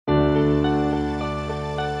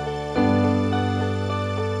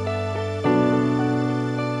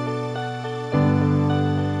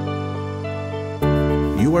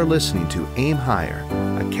are listening to Aim Higher,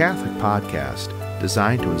 a Catholic podcast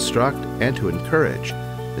designed to instruct and to encourage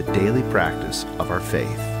the daily practice of our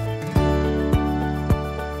faith.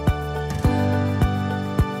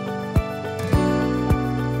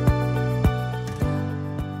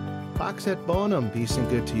 Pax et bonum, peace and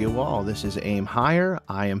good to you all. This is Aim Higher.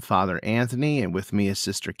 I am Father Anthony, and with me is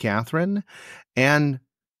Sister Catherine. And,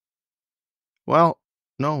 well,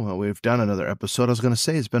 no, we've done another episode. I was going to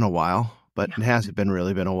say it's been a while, but it hasn't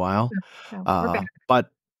really been a while. No, we're back.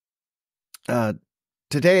 But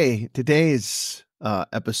today's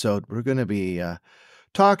episode, we're going to be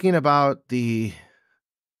talking about the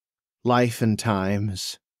life and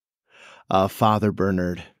times of Father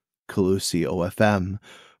Bernard Colussy, OFM,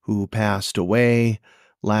 who passed away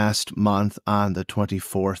last month on the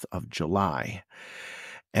 24th of July.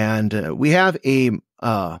 And we have a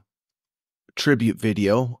tribute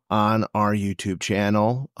video on our YouTube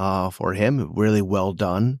channel for him. Really well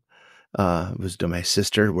done. It was to my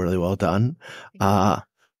sister. Really well done.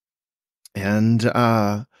 And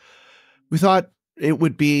we thought it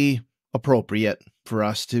would be appropriate for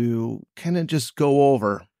us to kind of just go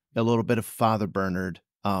over a little bit of Father Bernard,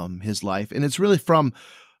 his life. And it's really from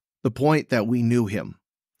the point that we knew him.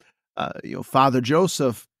 Father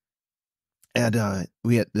Joseph,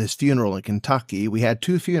 we had this funeral in Kentucky. We had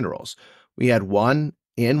two funerals. We had one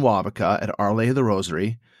in Wabaca at Our Lady of the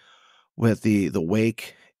Rosary with the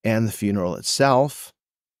wake and the funeral itself,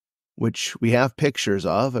 which we have pictures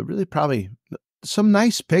of. Really probably some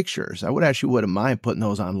nice pictures. I wouldn't mind putting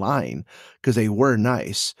those online because they were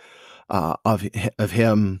nice, of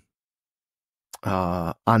him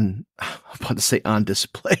on, I'm about to say on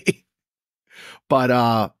display,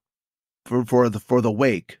 but for the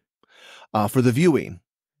wake, for the viewing,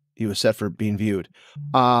 he was set for being viewed.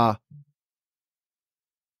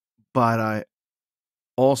 But I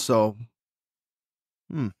also,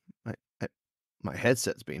 my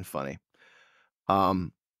headset's being funny.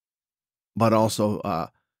 But also,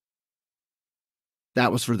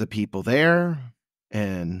 that was for the people there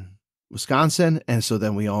in Wisconsin. And so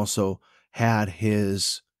then we also had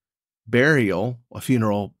his burial, a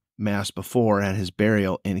funeral mass before, and his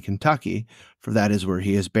burial in Kentucky. For that is where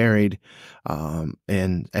he is buried,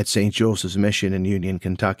 at St. Joseph's Mission in Union,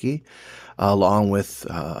 Kentucky, along with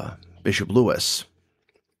Bishop Lewis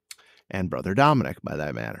and Brother Dominic, by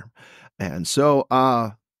that matter. And so,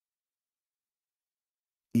 so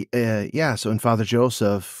in Father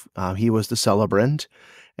Joseph, he was the celebrant,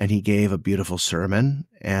 and he gave a beautiful sermon,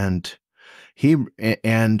 and he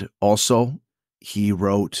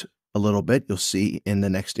wrote a little bit. You'll see in the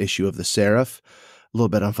next issue of the Seraph, a little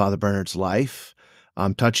bit on Father Bernard's life,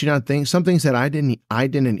 touching on some things that I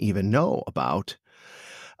didn't even know about,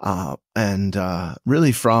 and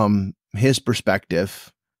really from his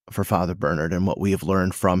perspective for Father Bernard and what we have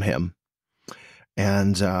learned from him.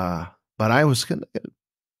 And but I was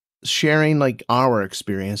sharing like our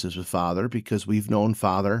experiences with Father, because we've known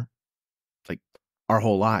Father like our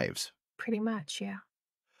whole lives. Pretty much, yeah.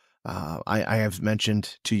 I have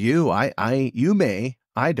mentioned to you, I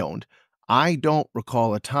don't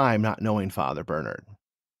recall a time not knowing Father Bernard.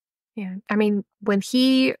 Yeah. I mean, when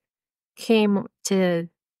he came to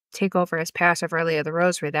take over as pastor of Our Lady of the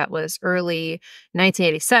Rosary, that was early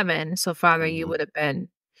 1987. So, Father, you would have been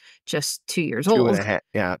just 2 years old. 2.5.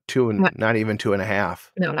 Yeah, not even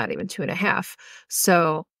 2.5. No, not even 2.5.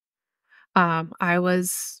 So, I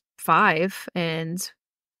was 5 and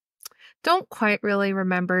don't quite really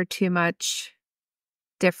remember too much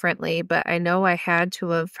differently, but I know I had to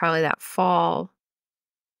have probably that fall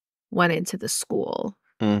went into the school.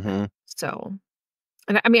 Mm-hmm. So,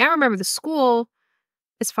 and I mean, I remember the school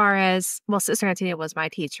as far as, well, Sister Antonia was my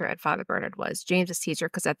teacher and Father Bernard was James's teacher,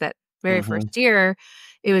 because at that very first year,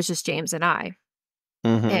 it was just James and I.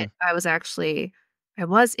 And I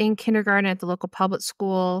was in kindergarten at the local public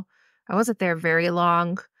school. I wasn't there very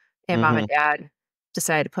long, and Mom and Dad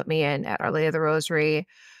decided to put me in at Our Lady of the Rosary,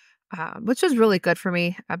 which was really good for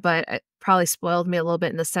me, but it probably spoiled me a little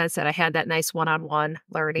bit in the sense that I had that nice one-on-one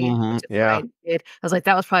learning. Which is what I did. I was like,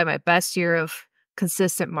 that was probably my best year of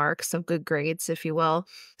consistent marks, of good grades, if you will.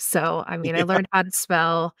 So, I mean, I learned how to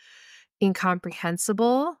spell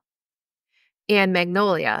incomprehensible and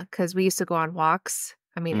magnolia, because we used to go on walks.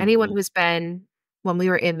 I mean, anyone who's been, when we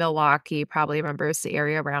were in Milwaukee, probably remembers the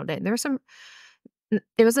area around it. And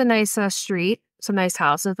it was a nice street, some nice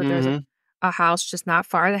houses, but there's a house just not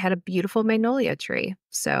far that had a beautiful magnolia tree.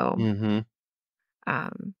 So,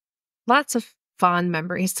 lots of fond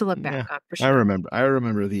memories to look back on, for sure. I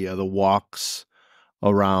remember the walks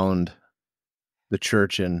around the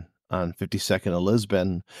church on 52nd and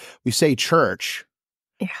Lisbon. We say church,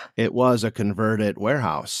 Yeah. It was a converted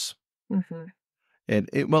warehouse. Mhm.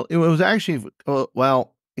 It was actually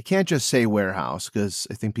well, I can't just say warehouse because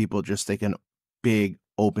I think people just think an big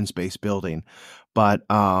open space building, but,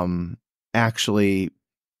 actually,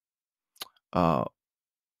 uh,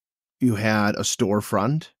 you had a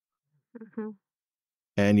storefront Mhm.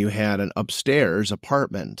 and you had an upstairs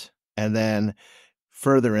apartment, and then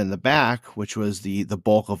further in the back, which was the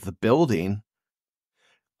bulk of the building,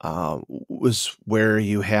 was where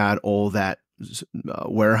you had all that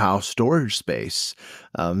warehouse storage space,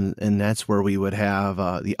 and that's where we would have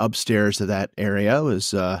the upstairs of that area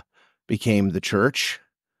was became the church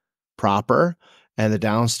proper, and the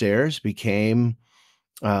downstairs became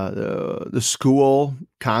the school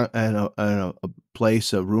and a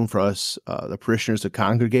place, a room for us the parishioners to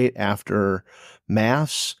congregate after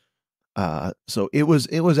mass. So it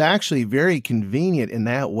was actually very convenient in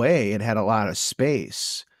that way. It had a lot of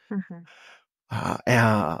space. Mhm. Uh,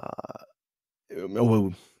 uh,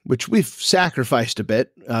 well, which we've sacrificed a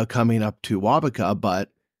bit, coming up to Wabaca,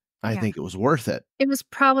 but I Yeah. think it was worth it. It was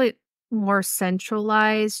probably more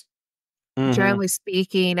centralized, Mhm, generally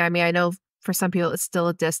speaking. I mean, I know for some people it's still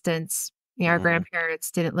a distance. Our mhm.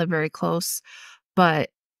 grandparents didn't live very close,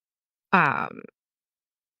 but, um,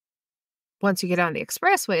 once you get on the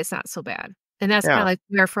expressway, it's not so bad. And that's kinda Yeah. like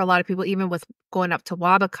where for a lot of people, even with going up to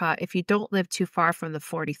Wabaca, if you don't live too far from the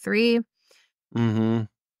 43. Mhm.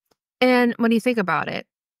 And when you think about it,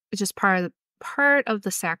 it's just part of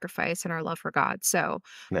the sacrifice and our love for God. So,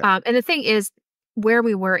 Yeah. and the thing is, where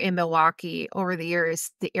we were in Milwaukee over the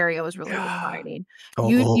years, the area was really Yeah. declining.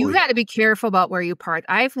 You Oh, had to be careful about where you parked.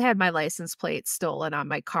 I've had my license plate stolen on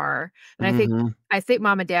my car, and mhm. I think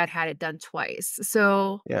mom and dad had it done twice.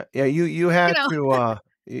 So, Yeah, yeah, you you had know, to,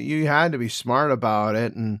 you had to be smart about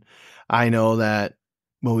it, and I know that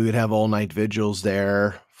when we would have all-night vigils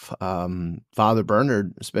there, Father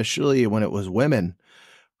Bernard, especially when it was women,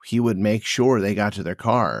 he would make sure they got to their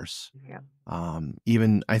cars. yeah.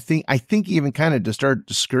 Even I think even kinda to start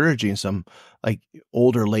discouraging some, like,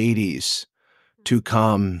 older ladies to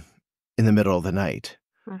come in the middle of the night,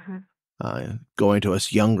 Mhm. going to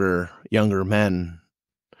us younger men,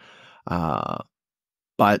 uh,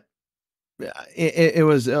 but it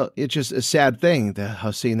was, it's just a sad thing to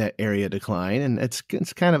how seeing that area decline, and it's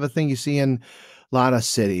kind of a thing you see in a lot of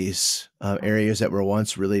cities, areas that were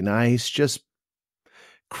once really nice, just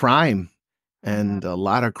crime, Mhm. and a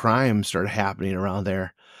lot of crime started happening around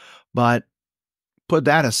there. But put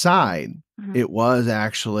that aside, Mhm. it was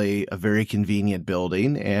actually a very convenient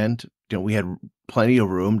building, and, we had plenty of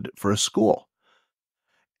room for a school,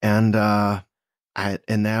 and,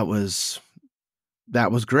 and that was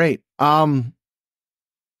great. Of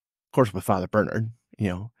course, with Father Bernard,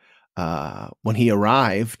 when he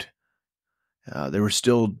arrived, they were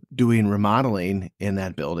still doing remodeling in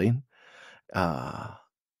that building. Uh,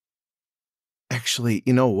 Actually,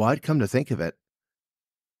 you know what? Come to think of it,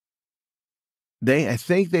 I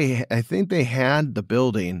think they had the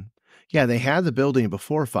building. Yeah, they had the building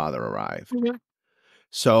before Father arrived. Mhm.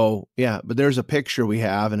 So yeah, but there's a picture we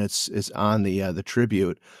have, and it's on the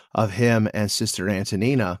tribute of him and Sister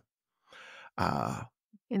Antonina. Uh,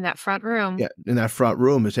 In that front room. yeah, in that front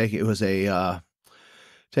room, it was a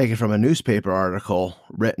taken from a newspaper article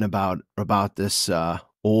written about this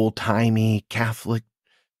old-timey Catholic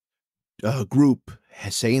group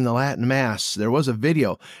saying the Latin Mass. There was a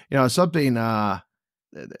video, something uh,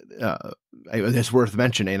 it's worth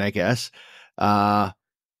mentioning, I guess. Uh,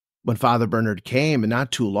 when Father Bernard came, and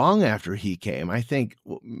not too long after he came, I think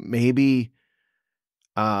maybe,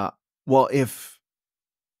 uh, well, if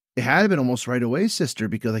it had been almost right away, sister,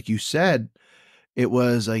 because like you said, it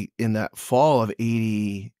was like in that fall of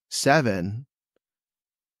 '87.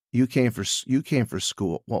 You came for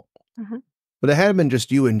school. Well, Mhm. but it had been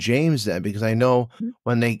just you and James then, because I know Mhm.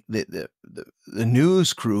 when the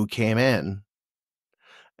news crew came in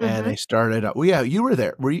and Mhm. they started well, yeah, you were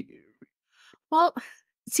there. Were you? Well,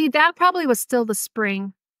 see, that probably was still the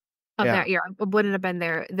spring of Yeah. that year. I wouldn't have been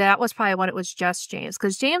there. That was probably when it was just James,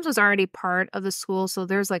 because James was already part of the school, so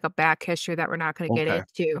there's, like, a back history that we're not gonna get Okay.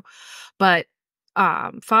 into, but,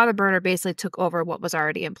 Father Bernard basically took over what was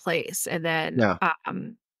already in place, and then, Yeah.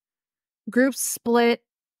 groups split,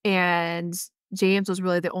 and James was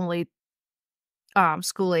really the only,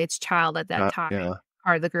 school-age child at that time, Yeah.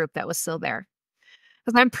 part of the group that was still there.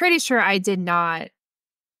 Because 'Cause I'm pretty sure I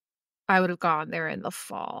would have gone there in the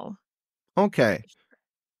fall. Okay.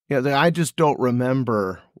 Yeah, I just don't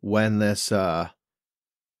remember when this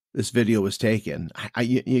video was taken.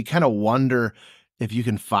 You kinda wonder, if you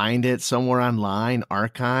can find it somewhere online,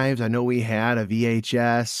 archives. I know we had a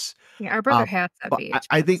VHS, Yeah, our brother has that but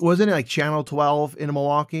I think VHS. wasn't it like Channel 12 in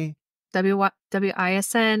Milwaukee?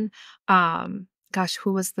 WISN. Gosh,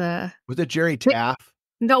 who was the Was it Jerry wait, Taft?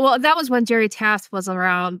 no, well, that was when Jerry Taft was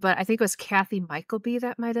around, but I think it was Kathy Michaelby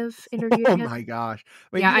that might have interviewed Oh him. my gosh.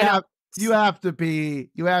 I mean, Yeah, I know. you have to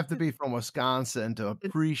be from Wisconsin to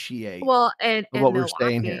appreciate Well, and what we're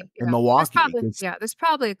saying here Milwaukee, in yeah. Milwaukee, 'cause There's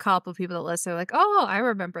probably a couple people that listen like, "Oh, I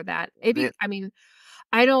remember that." Maybe it I mean,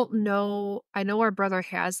 I don't know. I know our brother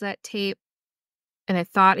has that tape, and I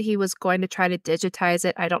thought he was going to try to digitize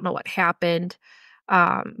it. I don't know what happened.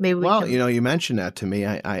 Maybe we well, can you mentioned that to me.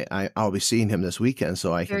 I'll be seeing him this weekend,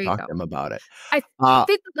 so I can there you talk go. to him about it. I Uh,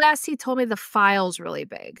 think the last he told me the file's really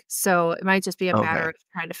big, so it might just be a matter okay. of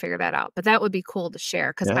trying to figure that out, but that would be cool to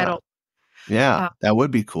share because I Yeah. don't, Yeah, uh that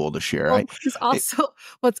would be cool to share. well, because also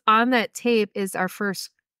what's on that tape is our first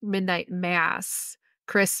midnight mass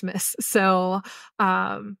Christmas, so,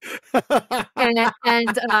 um,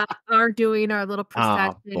 are doing our little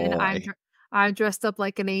Oh, procession. boy. I'm dressed up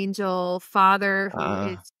like an angel. Father, who Uh,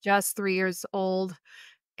 is just 3 years old,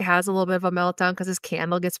 has a little bit of a meltdown because his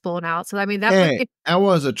candle gets blown out, so, I mean, that would hey, be that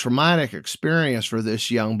was a traumatic experience for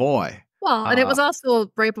this young boy. well, and it Uh, was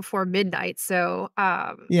also right before midnight, so,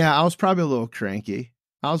 yeah, I was probably a little cranky.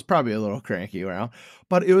 I was probably a little cranky around,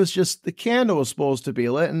 but it was just the candle was supposed to be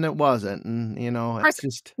lit and it wasn't, and, it course,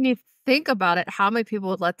 just when you think about it, how many people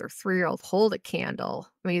would let their 3-year-old hold a candle?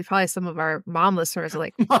 I mean, probably some of our mom listeners are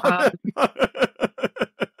like,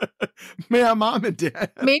 Man, mom and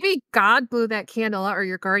dad. maybe God blew that candle out or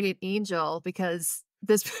your guardian angel because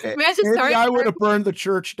this Eh, imagine maybe I would sorry have burned the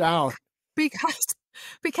church down. because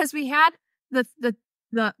because we had the the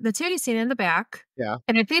the nativity scene in the back, Yeah.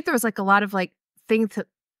 and I think there was, like, a lot of, like, things to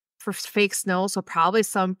for fake snow, so probably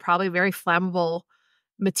very flammable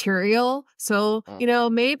material, so,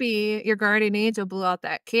 maybe your guardian angel blew out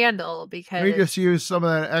that candle We because just use some of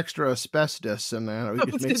that extra asbestos and then we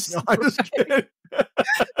just make it's snow. I just right. kidding.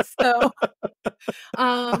 So,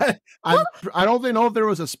 um, I well, I don't think know if there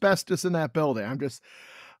was asbestos in that building. I'm just,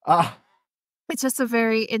 uh, it's just a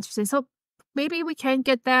very interesting so maybe we can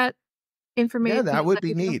get that yeah, information, that would that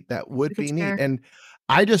be video neat. That we would could be neat. share. And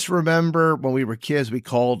I just remember when we were kids, we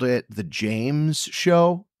called it the James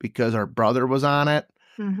Show because our brother was on it,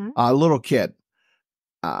 Mhm. a little kid.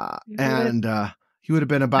 Yeah, he would've And he would have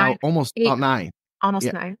been 9 about almost 8, about 9.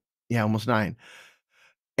 almost Yeah, 9 yeah, almost 9.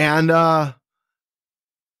 And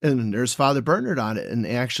and there's Father Bernard on it, and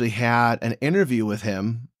they actually had an interview with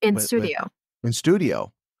him in with studio. in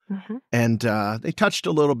studio. Mhm. And, they touched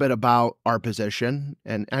a little bit about our position,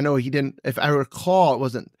 and I know he didn't if I recall, it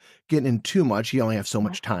wasn't getting in too much, you only have so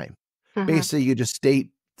Mhm. much time. Mhm. Basically, you just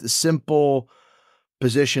state the simple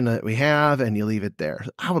position that we have, and you leave it there.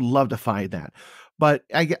 I would love to find that. But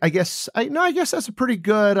I guess I guess that's a pretty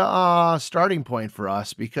good, starting point for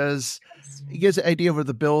us because it gives an idea of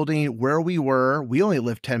the building, where we were. We only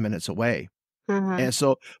lived 10 minutes away. Mhm. And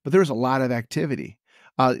so but there was a lot of activity.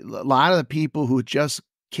 A lot of the people who just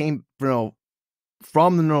came,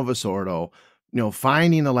 from the Novus Ordo,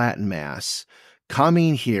 finding the Latin Mass,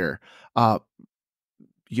 coming here, uh,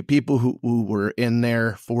 people who were in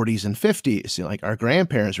their 40s and 50s, like our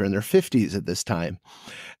grandparents were in their 50s at this time,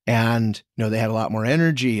 and they had a lot more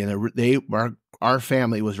energy, and our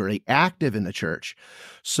family was very active in the church.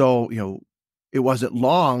 So it wasn't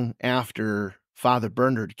long after Father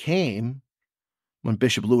Bernard came, when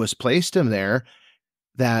Bishop Lewis placed him there,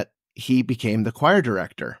 that he became the choir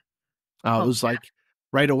director. It Oh, was like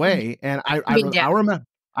right yeah. away, and You mean dad. I remember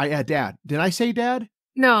I had dad. Did I say dad?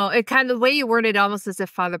 No, it kind of the way you worded it almost as if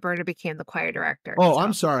Father Bernard became the choir director, Oh,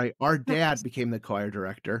 I'm so sorry. Our dad became the choir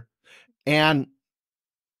director, and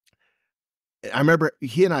I remember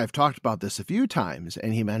he and I have talked about this a few times,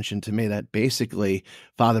 and he mentioned to me that basically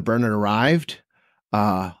Father Bernard arrived,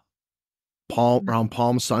 uh, Mhm. around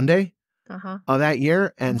Palm Sunday Uh-huh. of that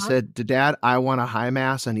year and Uh-huh. said to Dad, "I want a high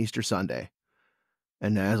mass on Easter Sunday."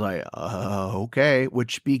 And Dad's like, okay,"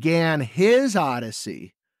 which began his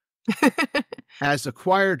odyssey as a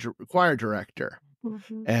choir director,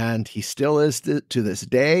 Mhm. and he still is to this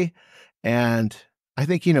day, and I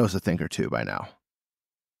think he knows a thing or two by now.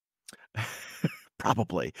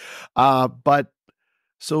 Probably. But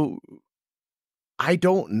so I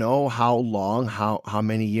don't know how long, how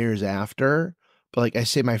many years after, but like I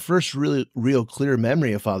say, my first really real clear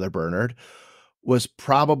memory of Father Bernard was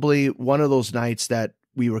probably one of those nights that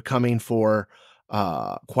we were coming for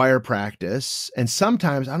choir practice. And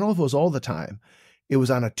sometimes, I don't know if it was all the time, it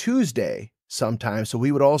was on a Tuesday sometimes. So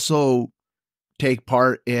we would also take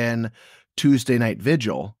part in Tuesday night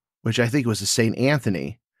vigil, which I think was the St.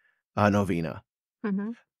 Anthony novena.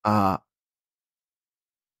 Mhm. Uh,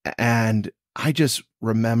 and I just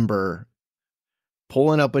remember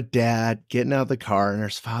pulling up with dad, getting out of the car, and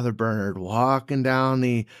there's Father Bernard walking down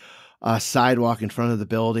the sidewalk in front of the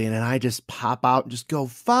building, and I just pop out and just go,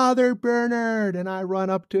 "Father Bernard!" And I run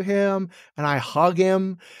up to him and I hug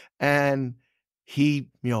him, and he,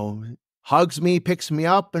 hugs me, picks me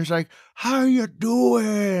up, and is like, "How you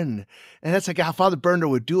doing?" And that's like how Father Bernard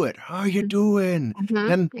would do it. "How you Mhm. doing?" Mhm.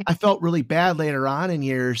 Then Yeah. I felt really bad later on in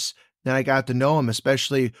years that I got to know him,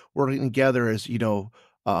 especially working together as,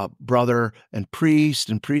 brother and priest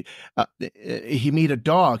and he meet a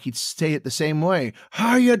dog, he'd say it the same way,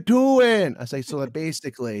 "How you doing?" I say, so that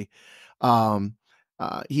basically, um,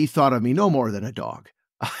 he thought of me no more than a dog.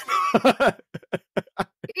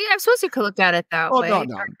 Yeah, I suppose you could look at it that Well, no, way.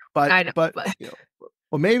 no, Or I know, but, but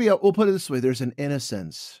well, maybe we'll put it this way, there's an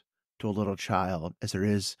innocence to a little child as there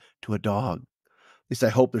is to a dog. At least I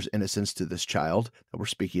hope there's innocence to this child that we're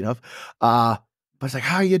speaking of. Uh, but it's like,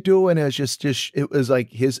 "How you doing?" It's just it was like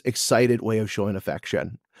his excited way of showing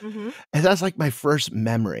affection. Mhm. And that's like my first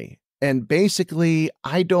memory. And basically,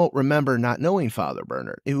 I don't remember not knowing Father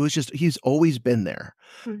Bernard. It was just he's always been there.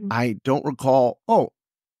 Mhm. I don't recall, "Oh,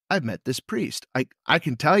 I've met this priest." I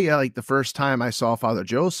can tell you, like, the first time I saw Father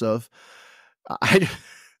Joseph, I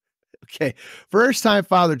okay, first time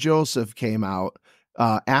Father Joseph came out,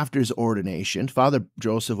 after his ordination. Father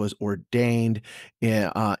Joseph was ordained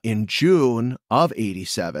in June of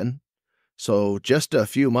 '87, so just a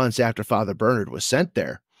few months after Father Bernard was sent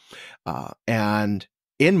there, and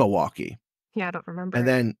in Milwaukee. Yeah, I don't remember And it.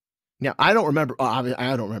 then now I don't remember I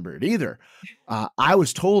don't remember it either. I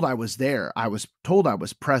was told I was there. I was told I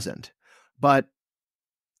was present, but,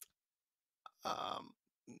 um,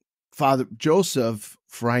 Father Joseph,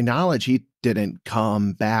 for my knowledge, he didn't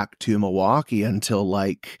come back to Milwaukee until,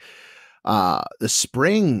 like, the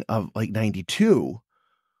spring of, like, '92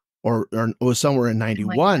 or it was somewhere in Something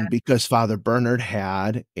like '91 that. because Father Bernard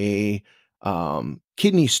had a,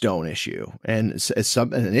 kidney stone issue, and it's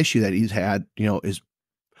an issue that he's had, is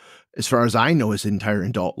as far as I know, his entire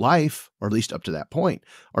adult life, or at least up to that point,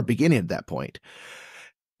 or beginning at that point.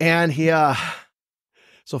 And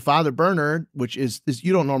so Father Bernard, which is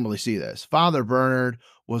you don't normally see this. Father Bernard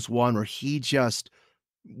was one where he just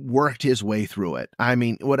worked his way through it. I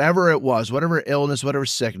mean, whatever it was, whatever illness, whatever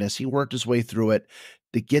sickness, he worked his way through it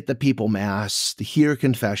to get the people mass, to hear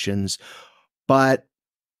confessions. But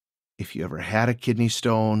if you ever had a kidney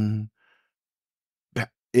stone,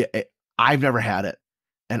 I've never had it,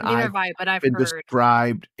 and Neither I've have I, but I've been heard.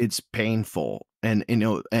 described it's painful, and,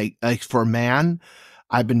 like, for a man,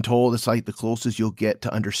 I've been told it's, like, the closest you'll get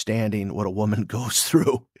to understanding what a woman goes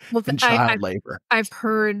through Well, in I child I've labor. I've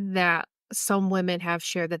heard that some women have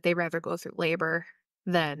shared that they rather go through labor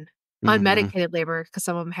than Mhm, unmedicated labor, because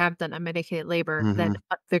some of them have done unmedicated labor than, mhm.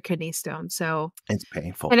 their kidney stone, so It's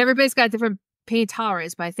painful. and everybody's got different pain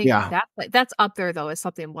tolerance, but I think Yeah, that's up there, though, as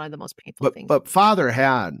something one of the most painful but things. but father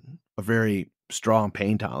had a very strong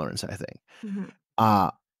pain tolerance, I think. Mhm.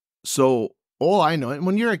 Uh, so all I know and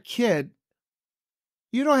when you're a kid,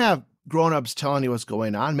 you don't have grown-ups telling you what's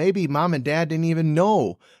going on. Maybe mom and dad didn't even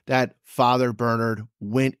know that Father Bernard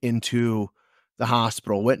went into the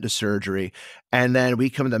hospital, went to surgery, and then we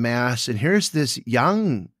come to mass, and here's this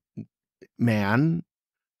young man,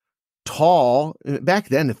 tall. Back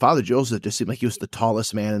then, Father Joseph just seemed like he was the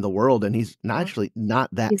tallest man in the world, and he's not Well, actually not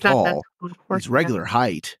that he's not that tall. tall, of course He's he regular isn't.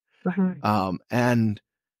 height, Mhm. and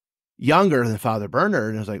younger than Father Bernard,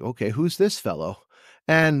 and I was like, "Okay, who's this fellow?"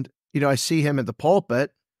 And, I see him at the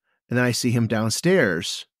pulpit, and then I see him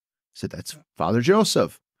downstairs. I said, "That's Father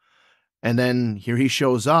Joseph." And then here he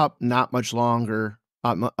shows up not much longer,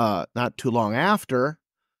 not too long after,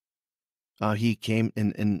 he came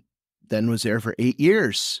and then was there for 8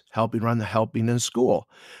 years helping in school.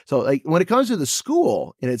 So, like, when it comes to the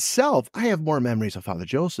school in itself, I have more memories of Father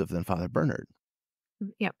Joseph than Father Bernard.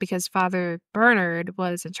 Yeah, because Father Bernard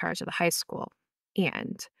was in charge of the high school,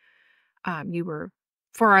 and, you were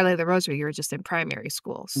for Our Lady of the Rosary, you were just in primary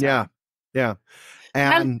school, so Yeah, yeah,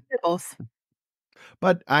 I lived and both.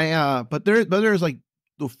 but there's, like,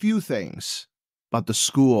 a few things about the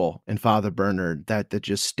school and Father Bernard that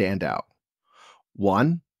just stand out.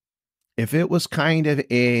 One, if it was kind of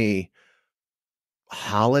a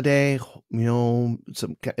holiday,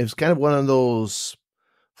 it was kind of one of those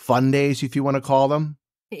fun days, if you wanna call them,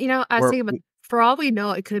 I was where thinking, but for all we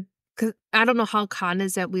know, it could 'cause I don't know how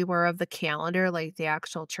cognizant we were of the calendar, like the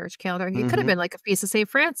actual church calendar. It could have mhm. been like a feast of St.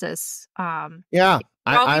 Francis, Yeah, for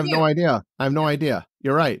I all I we have knew. no idea. I have no Yeah. idea.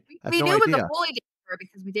 You're right. I have We no knew what the idea. holy days were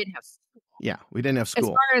because we didn't have school. Yeah, we didn't have As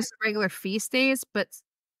school. far as regular feast days, but,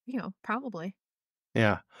 probably.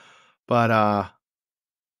 Yeah, but,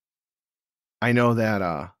 I know that,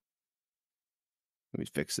 let me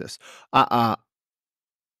fix this. Uh, uh,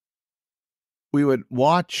 we would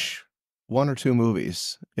watch 1 or 2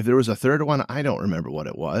 movies. If there was a 3rd one, I don't remember what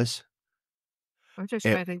it was. I'm just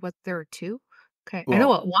It trying to think what there were 2? Okay, I know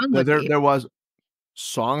well, what 1 there would there be. there was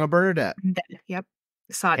Song of Bernadette, Yep.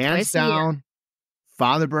 Saw it hands twice a year. down,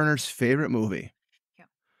 Father Bernard's favorite movie.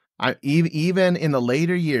 Yep. Even in the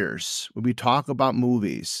later years, when we talk about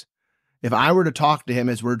movies, if I were to talk to him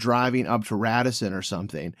as we're driving up to Radisson or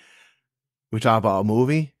something, we talk about a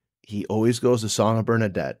movie, he always goes to Song of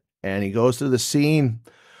Bernadette, and he goes to the scene,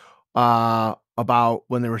 about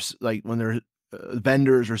when there was like, when there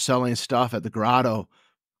vendors were selling stuff at the grotto,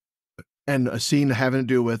 and a scene having to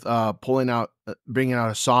do with, pulling out bringing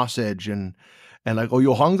out a sausage and like, "Oh,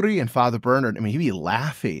 you hungry?" And Father Bernard, I mean, he'd be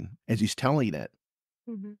laughing as he's telling it.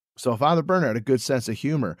 Mhm. So Father Bernard had a good sense of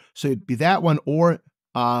humor. So it'd be that one or,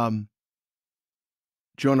 um,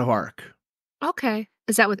 Joan of Arc. Okay.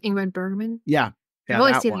 Is that with Ingrid Bergman? Yeah. I've Yeah,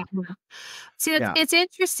 only that seen one. that one. See, Yeah. it's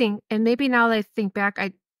interesting, and maybe now that I think back, I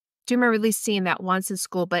do remember at least seeing that once in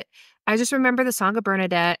school, but I just remember the Song of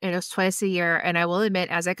Bernadette, and it was twice a year, and I will admit,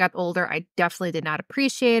 as I got older, I definitely did not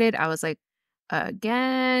appreciate it. I was like,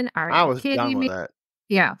 "Again? Are I you was done kidding with me?" it.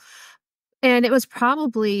 Yeah, and it was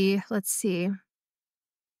probably, let's see,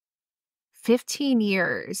 15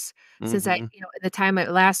 years since I, Mhm. at the time I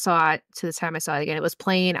last saw it to the time I saw it again. It was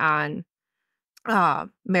playing on,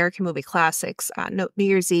 American Movie Classics on New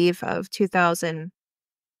Year's Eve of 2012,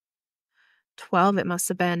 it must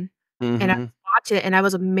have been, and I Mhm. watched it, and I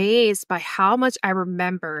was amazed by how much I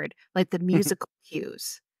remembered, like, the musical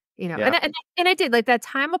cues, Yeah. and I did, like, that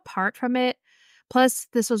time apart from it, plus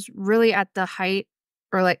this was really at the height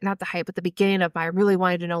or, like, not the height, but the beginning of my really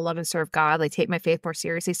wanting to know, love, and serve God, like, take my faith more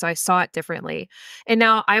seriously, so I saw it differently, and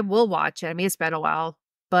now I will watch it. I mean, it's been a while,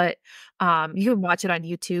 but, you can watch it on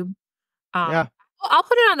YouTube. Yeah. I'll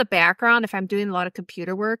put it on the background if I'm doing a lot of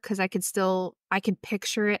computer work because I can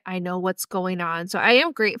picture it. I know what's going on. So I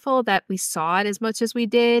am grateful that we saw it as much as we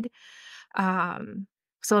did. Um,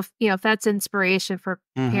 so if that's inspiration for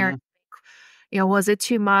parents, Mhm. was it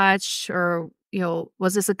too much or,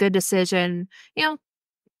 was this a good decision? You know,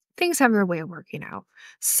 things have their way of working out.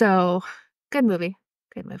 So good movie.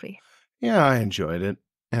 Good movie. Yeah, I enjoyed it,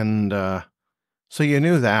 and, so you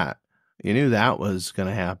knew that. You knew that was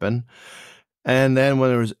gonna happen, and then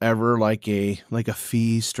when there was ever like a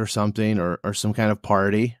feast or something or some kind of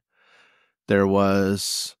party, there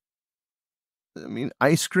was, I mean,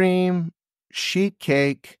 ice cream, sheet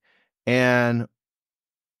cake, and,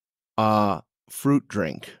 uh, fruit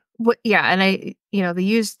drink. What yeah, and they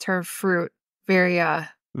use term fruit very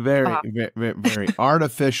Very, uh very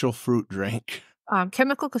artificial fruit drink.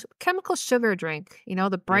 chemical sugar drink, the Yeah,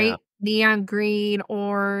 bright neon green,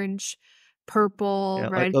 orange, purple, yeah,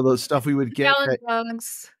 like red, all those stuff we would get gallon that,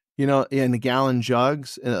 jugs. in the gallon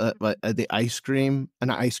jugs, like, the ice cream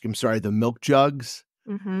not ice cream, sorry, the milk jugs,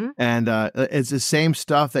 Mhm. and, it's the same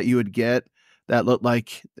stuff that you would get that looked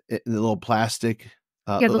like the little plastic,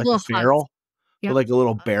 Yeah, the looked like a little hugs. barrel, Yep. looked like a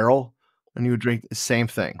little barrel, and you would drink the same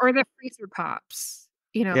thing. Or the freezer pops,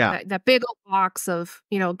 Yeah, that big old box of,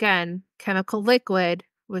 again, chemical liquid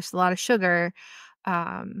with a lot of sugar.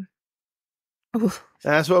 Um, oof.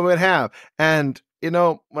 that's what we'd have, and,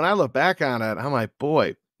 when I look back on it, I'm like,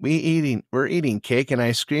 "Boy, we're eating cake and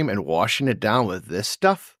ice cream and washing it down with this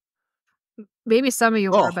stuff? Maybe some of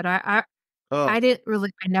you Oh, were, but I oh, didn't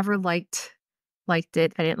really I never liked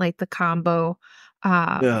it. I didn't like the combo.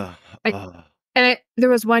 Um, ugh, I ugh." and there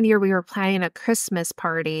was one year we were planning a Christmas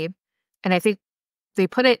party, and I think they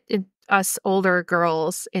put it in us older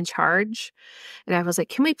girls in charge, and I was like,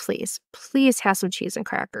 "Can we please have some cheese and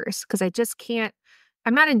crackers? Because I just can't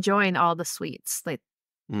I'm not enjoying all the sweets, like,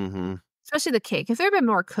 Mhm. especially the cake. If there had been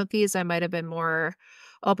more cookies, I might have been more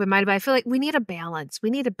open-minded, but I feel like we need a balance. We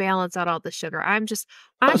need to balance out all the sugar. I'm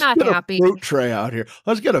Let's not get a happy. fruit tray out here.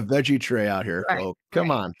 Let's get a veggie tray out here, Right, folks. Come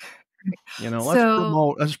right, on. right. Let's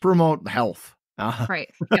So promote health. right.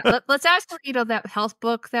 Yeah, let's actually, that health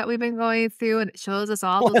book that we've been going through, and it shows us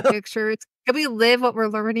all those pictures. Can we live what we're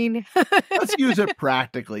learning? Let's use it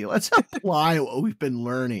practically. Let's apply what we've been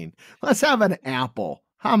learning. Let's have an apple.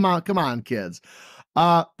 Come on, kids.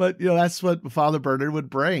 But that's what Father Bernard would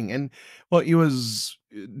bring. And well, he was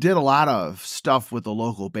did a lot of stuff with the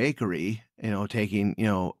local bakery, taking,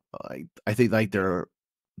 like I think like their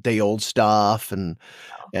day old stuff and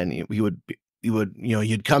you would,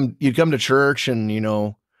 you'd come to church and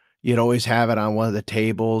you'd always have it on one of the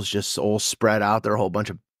tables, just all spread out there, a whole bunch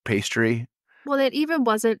of pastry. Well, it even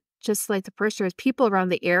wasn't just like the first years, people around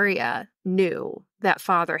the area knew that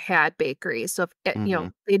father had bakeries. So if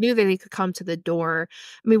Mhm. they knew that they could come to the door.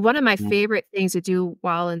 I mean, one of my Mm. favorite things to do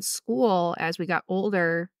while in school as we got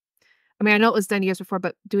older, I mean, I know it was done years before,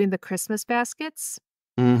 but doing the Christmas baskets.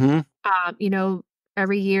 Mhm. You know,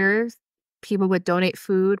 every year people would donate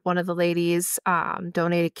food. One of the ladies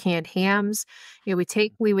donated canned hams. You know,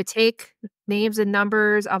 we would take names and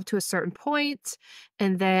numbers up to a certain point,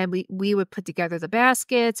 and then we would put together the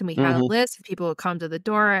baskets, and we had a Mhm. list. And people would come to the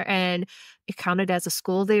door, and it counted as a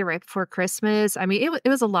school day right before Christmas. I mean, it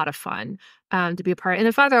was a lot of fun to be a part. And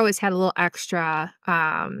the father always had a little extra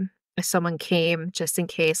if someone came just in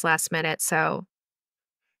case last minute. So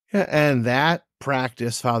Yeah, and that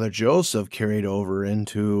practice Father Joseph carried over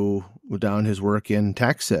into down his work in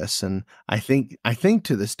Texas, and I think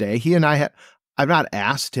to this day, he and I have I've not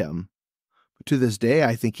asked him, but to this day,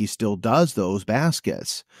 I think he still does those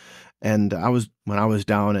baskets. And I was when I was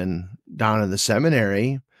down in the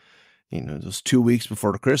seminary, those 2 weeks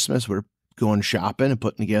before Christmas, we're going shopping and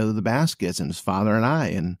putting together the baskets, and his father and I,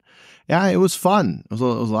 and yeah, it was fun. It was a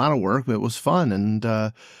lot of work, but it was fun, and,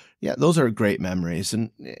 yeah, those are great memories,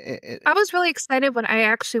 and I was really excited when I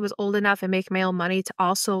actually was old enough and making my own money to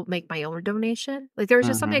also make my own donation. Like, there was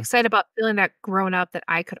just something Mhm, excited about feeling that grown up that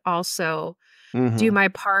I could also do mhm, my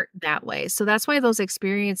part that way. So that's why those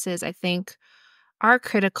experiences, I think, are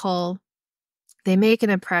critical. They make an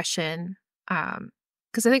impression,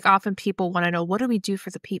 because I think often people wanna know, "What do we do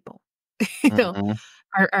for the people?" You know? mhm.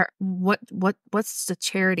 Are what's the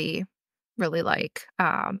charity really like?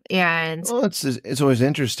 And Well, it's always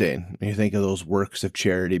interesting when you think of those works of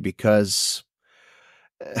charity because,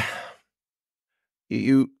 eh,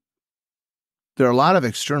 you there are a lot of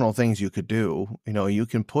external things you could do. You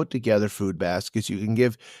can put together food baskets, you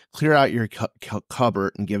can clear out your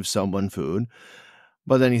cupboard and give someone food.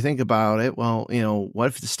 But then you think about it, well, what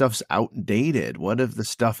if the stuff's outdated? What if the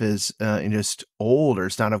stuff is just old or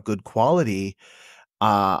it's not of good quality?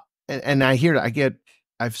 Uh, and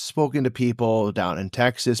I've spoken to people down in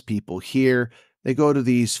Texas, people here. They go to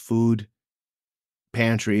these food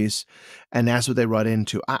pantries, and that's what they run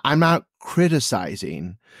into. I'm not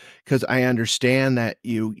criticizing because I understand that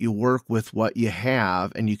you work with what you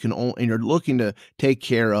have, and and you're looking to take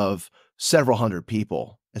care of several hundred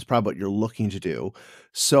people. That's probably what you're looking to do.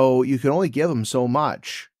 So you can only give them so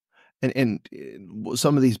much. And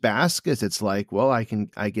some of these baskets, it's like, well, I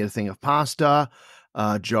get a thing of pasta,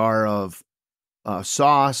 a jar of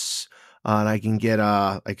sauce, and I can get,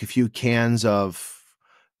 like, a few cans of,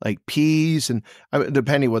 like, peas, and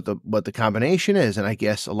depending what the combination is, and I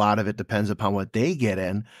guess a lot of it depends upon what they get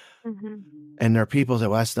in, Mhm. and there are people say,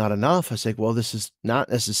 "Well, that's not enough." I say, "Well, this is not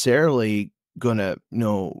necessarily gonna,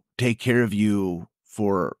 take care of you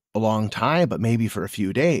for a long time, but maybe for a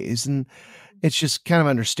few days," and it's just kind of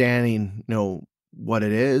understanding, what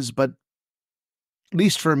it is, but at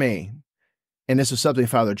least for me, and this is something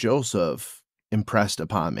Father Joseph impressed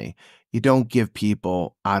upon me. You don't give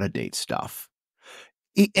people out of date stuff.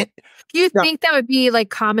 It You now think that would be, like,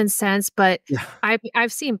 common sense, but yeah,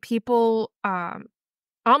 I've seen people,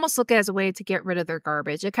 almost look at it as a way to get rid of their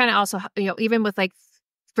garbage. It kinda also even with, like,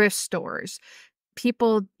 thrift stores,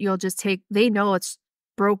 people you'll just take they know it's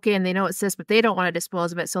broken, they know it's this, but they don't wanna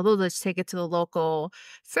dispose of it, so they'll just take it to the local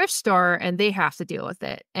thrift store, and they have to deal with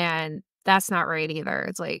it, and that's not right either.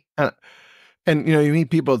 It's like uh, and, you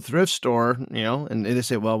meet people at the thrift store, and they just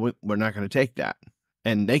say, "Well, we're not gonna take that."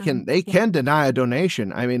 And they mhm, can they yeah, can deny a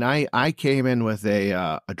donation. I mean, I came in with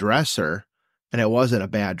a dresser, and it wasn't a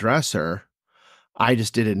bad dresser. I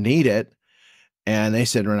just didn't need it, and they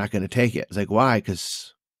said, "We're not gonna take it." It's like, "Why?"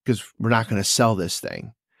 Because we're not gonna sell this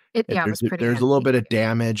thing. If it there's was pretty there's a little heavy. bit of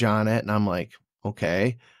damage on it, and I'm like,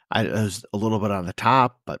 "Okay." It was a little bit on the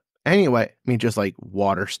top, but anyway, I mean, just like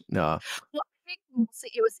water Well, I think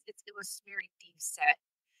mostly it was very deep set,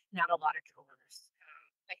 not a lot of drawers.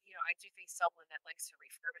 I do think someone that likes to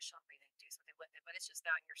refurbish something and do something with it, but it's just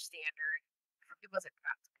not your standard. It wasn't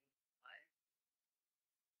practical, but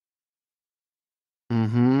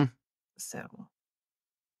Mhm. so.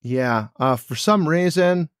 Yeah, for some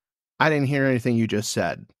reason, I didn't hear anything you just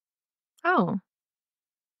said. Oh,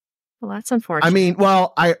 well, that's I unfortunate. mean,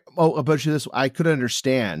 well, I'll put you this I could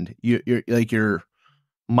understand. Your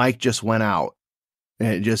mic just went out,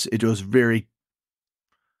 and it was very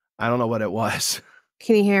I don't know what it was.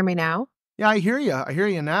 Can you hear me now? Yeah, I hear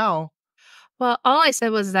you now. Well, all I said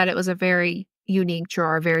was that it was a very unique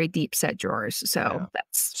drawer, very deep set drawers. So Yeah.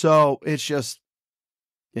 that's So, it's just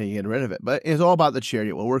yeah, you get rid of it, but it's all about the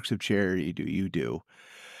charity. What works of charity do you do?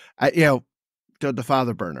 The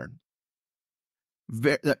Father Bernard.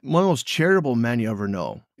 one of those charitable men you ever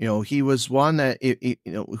know. He was one that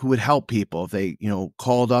who would help people if they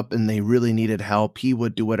called up and they really needed help. He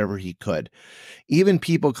would do whatever he could, even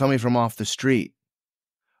people coming from off the street.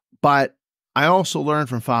 But I also learned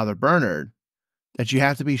from Father Bernard that you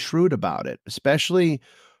have to be shrewd about it, especially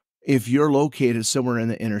if you're located somewhere in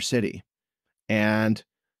the inner city. And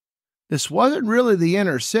this wasn't really the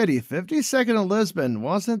inner city. 52nd and Lisbon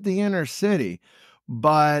wasn't the inner city,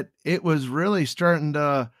 but it was really starting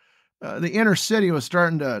to, the inner city was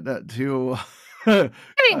starting to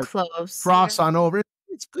Getting close, yeah. cross on over.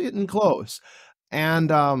 It's getting close.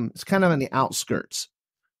 And it's kind of in the outskirts.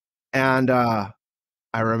 And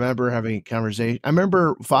I remember having a conversation. I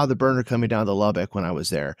remember Father Bernard coming down to Lubbock when I was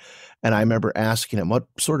there, and I remember asking him, "What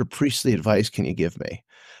sort of priestly advice can you give me?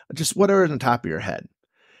 Just whatever on the top of your head."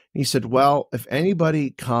 And he said, "Well, if anybody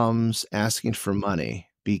comes asking for money,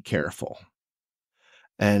 be careful.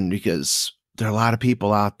 And because there are a lot of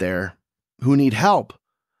people out there who need help,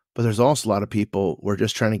 but there's also a lot of people who are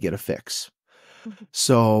just trying to get a fix." Mhm.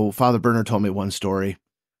 So Father Bernard told me one story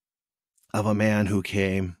of a man who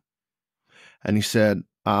came and he said,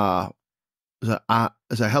 I said,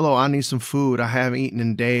 "Hello, I need some food. I haven't eaten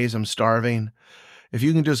in days. I'm starving. If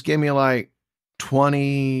you can just give me like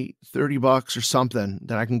 20, $30 or something,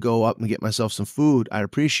 then I can go up and get myself some food. I'd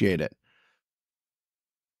appreciate it."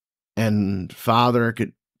 And Father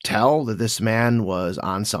could tell that this man was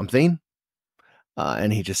on something.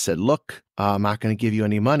 And he just said, "Look, I'm not going to give you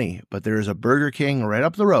any money, but there is a Burger King right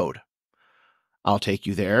up the road. I'll take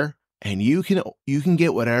you there and you can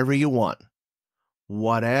get whatever you want.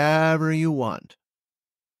 Whatever you want."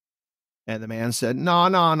 And the man said, "No,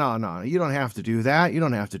 no, no, no. You don't have to do that. You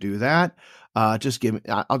don't have to do that. Just give me,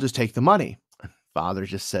 I'll just take the money." Father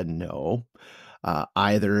just said, "No.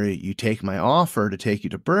 Either you take my offer to take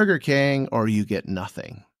you to Burger King or you get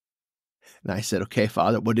nothing." And I said, "Okay,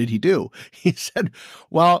 Father, what did he do?" He said,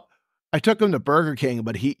 "Well, I took him to Burger King,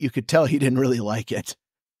 but you could tell he didn't really like it."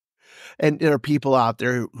 And there are people out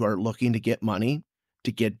there who are looking to get money,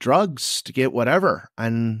 to get drugs, to get whatever.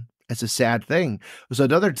 And it's a sad thing. There was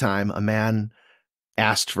another time a man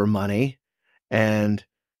asked for money and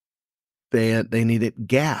they needed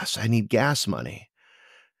gas. "I need gas money."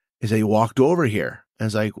 He said, "He walked over here." And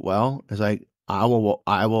it's like, well, it's like, I will,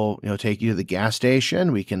 take you to the gas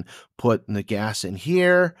station. We can put the gas in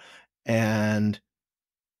here and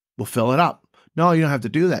we'll fill it up. "No, you don't have to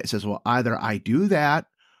do that." He says, "Well, either I do that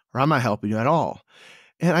or I'm not helping you at all."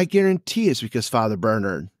 And I guarantee it's because Father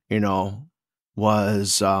Bernard,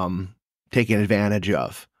 was taken advantage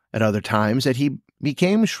of at other times that he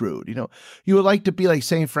became shrewd. You would like to be like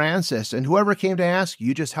St. Francis, and whoever came to ask,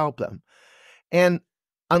 you just help them. And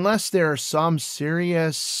unless there are some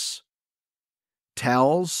serious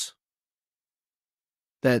tells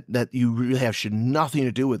that you really have should nothing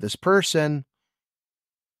to do with this person,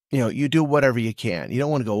 you do whatever you can. You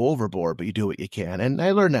don't want to go overboard, but you do what you can. And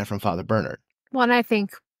I learned that from Father Bernard. Well, and I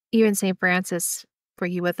think even St. Francis, were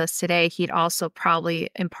he with us today, he'd also probably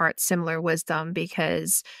impart similar wisdom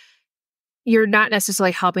because you're not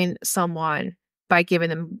necessarily helping someone by giving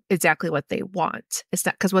them exactly what they want. It's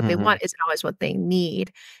not because what they Mhm. want isn't always what they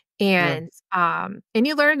need. Yeah. And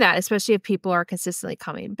you learn that, especially if people are consistently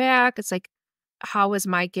coming back. It's like, how is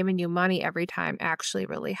my giving you money every time actually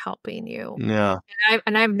really helping you? Yeah.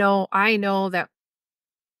 I know that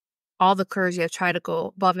all the clergy have tried to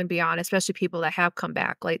go above and beyond, especially people that have come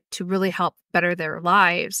back, like to really help better their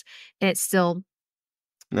lives. And it's still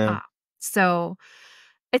Yeah. uh, so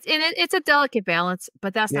it's a delicate balance,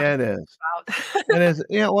 but that's not Yeah, what it is. it's about. It is,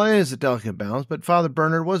 yeah, well, it is a delicate balance, but Father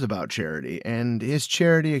Bernard was about charity, and his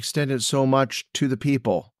charity extended so much to the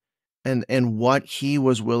people and what he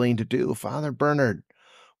was willing to do. Father Bernard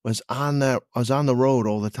was on the road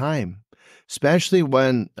all the time, especially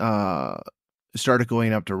when started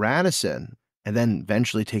going up to Radisson and then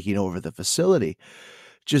eventually taking over the facility.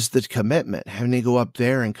 Just the commitment, having to go up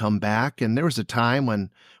there and come back. And there was a time when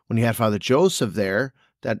you had Father Joseph there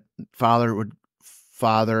that Father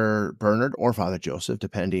Bernard or Father Joseph,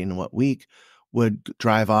 depending on what week, would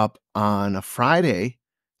drive up on a Friday,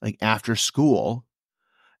 like after school,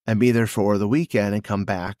 and be there for the weekend and come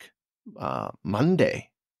back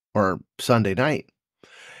Monday or Sunday night.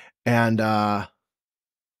 And that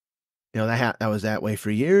was that way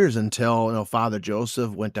for years until Father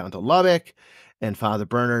Joseph went down to Lubbock, and Father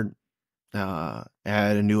Bernard had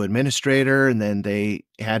a new administrator, and then they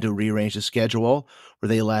had to rearrange the schedule where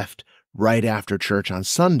they left right after church on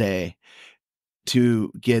Sunday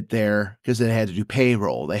to get there because they had to do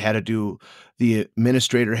payroll. The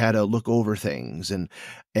administrator had to look over things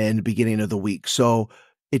and beginning of the week. So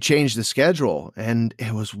it changed the schedule, and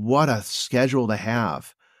it was what a schedule to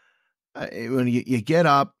have. When you get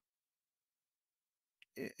up,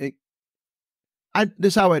 it,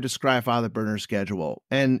 this is how I describe Father Bernard's schedule,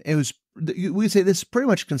 and it was we say this is pretty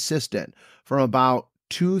much consistent from about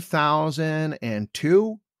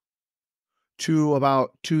 2002 to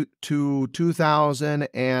about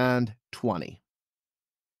 2020.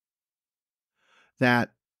 That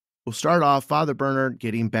will start off Father Bernard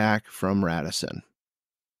getting back from Radisson.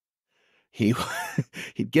 He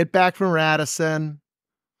he'd get back from Radisson,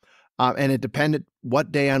 and it depended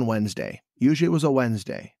what day on Wednesday. Usually it was a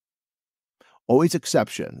Wednesday. Always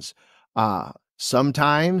exceptions.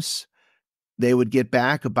 Sometimes they would get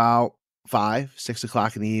back about 5, 6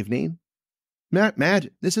 o'clock in the evening.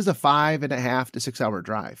 Imagine, this is a 5.5 to 6 hour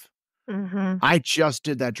drive. Mhm. I just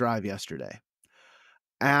did that drive yesterday.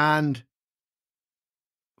 And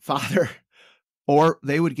Father, or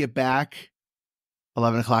they would get back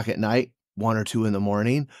 11 o'clock at night, 1 or 2 in the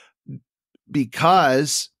morning,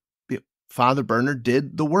 because Father Bernard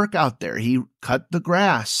did the work out there. He cut the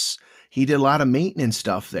grass. He did a lot of maintenance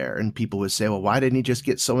stuff there. And people would say, well, why didn't he just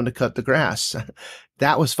get someone to cut the grass?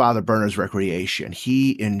 That was Father Bernard's recreation.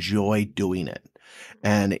 He enjoyed doing it.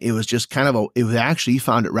 And it was just kind of it was actually, he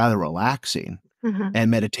found it rather relaxing Mhm. and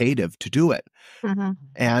meditative to do it. Mhm.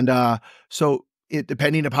 And so it,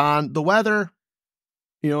 depending upon the weather,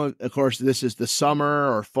 of course, this is the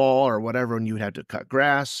summer or fall or whatever, when you would have to cut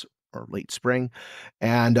grass, or late spring.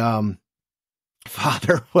 And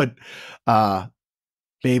Father would,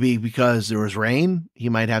 maybe because there was rain, he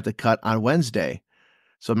might have to cut on Wednesday.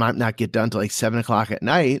 So it might not get done till like 7 o'clock at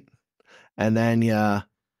night. And then you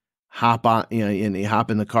hop on, and you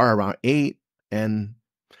hop in the car around 8, and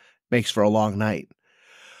makes for a long night.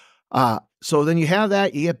 So then you have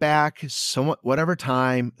that, you get back somewhat, whatever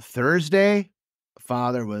time. Thursday,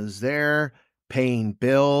 Father was there paying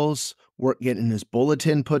bills, getting his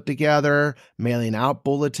bulletin put together, mailing out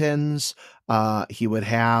bulletins. He would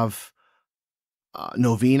have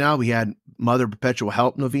novena. We had Mother Perpetual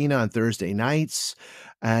Help novena on Thursday nights.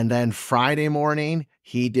 And then Friday morning,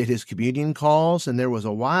 he did his communion calls. And there was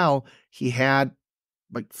a while he had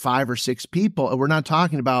like 5 or 6 people. And we're not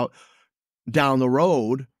talking about down the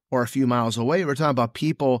road or a few miles away. We're talking about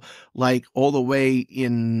people like all the way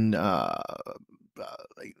in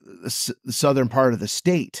like the southern part of the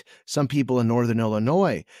state, some people in northern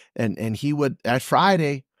Illinois. And he would, at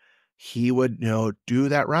Friday, he would, do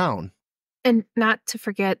that round. And not to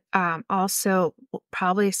forget, also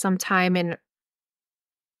probably sometime in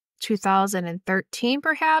 2013,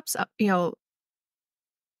 perhaps,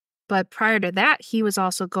 but prior to that, he was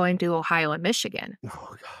also going to Ohio and Michigan. Oh,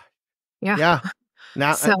 God. Yeah. Yeah.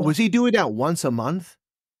 Now, So was he doing that once a month?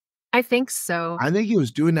 I think so. I think he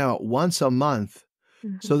was doing that once a month.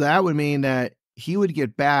 Mhm. So that would mean that he would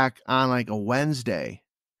get back on like a Wednesday.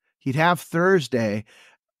 He'd have Thursday,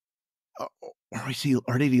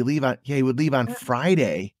 or did he leave on? Yeah, he would leave on Uh,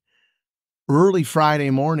 Friday, early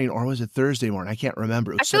Friday morning, or was it Thursday morning? I can't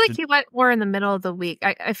remember. It I was feel such like a he went more in the middle of the week.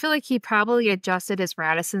 I feel like he probably adjusted his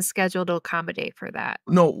Radisson schedule to accommodate for that.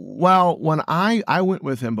 no. Well, when I went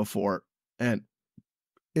with him before, and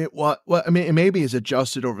well, I mean, it maybe is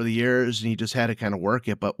adjusted over the years, and he just had to kind of work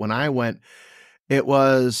it. But when I went, it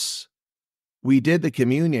was we did the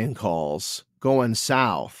communion calls going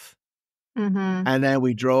south, Mhm. and then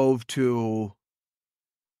we drove to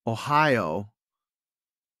Ohio,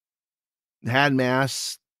 had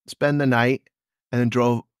mass, spend the night, and then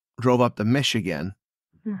drove up to Michigan,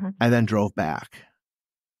 Mhm. and then drove back.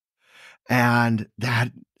 And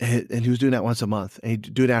he was doing that once a month. And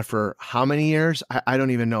he'd do that for how many years? I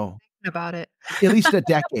don't even know. About it. At least a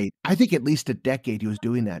decade. I think at least a decade he was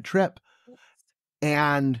doing that trip.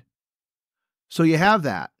 And so you have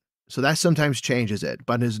that. So that sometimes changes it.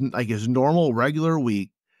 But his normal regular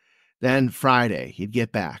week, then Friday he'd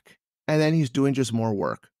get back. And then he's doing just more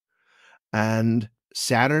work. And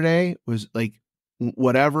Saturday was like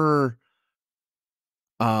whatever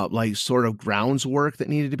like sort of grounds work that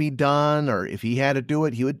needed to be done, or if he had to do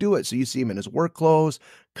it, he would do it. So you see him in his work clothes,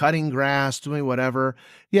 cutting grass, doing whatever.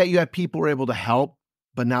 Yeah, you had people who were able to help,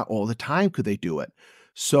 but not all the time could they do it.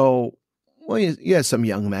 So, well, you had some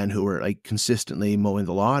young men who were like consistently mowing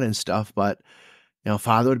the lawn and stuff, but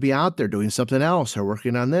father would be out there doing something else or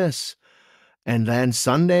working on this. And then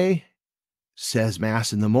Sunday says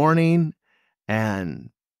mass in the morning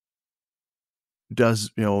and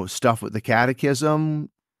does, stuff with the catechism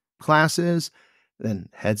classes, then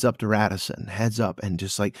heads up to Radisson, heads up. And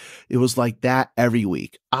just like, it was like that every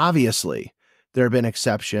week. Obviously, there have been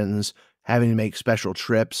exceptions, having to make special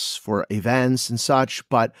trips for events and such.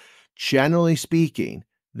 But generally speaking,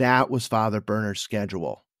 That was Father Bernard's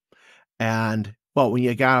schedule. And well, when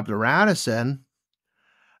you got up to Radisson,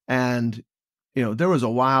 and there was a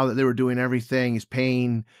while that they were doing everything, is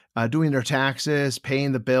paying, doing their taxes,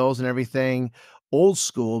 paying the bills and everything, old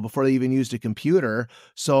school before they even used a computer.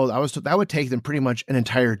 So that would take them pretty much an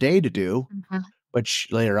entire day to do, Mhm. which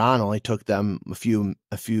later on only took them a few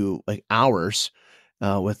like hours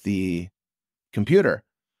with the computer.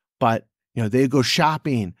 But they go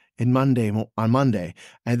shopping on Monday,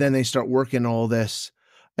 and then they start working all this,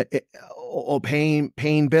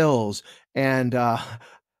 paying bills, and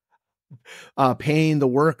paying the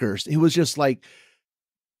workers. It was just like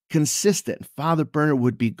consistent. Father Bernard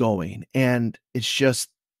would be going, and it's just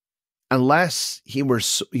unless he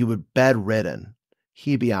would bedridden,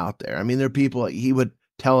 he'd be out there. I mean, there are people he would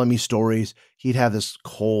telling me stories. He'd have this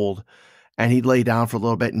cold, and he'd lay down for a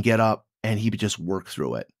little bit and get up, and he would just work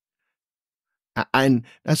through it. And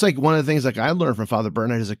that's like one of the things like I learned from Father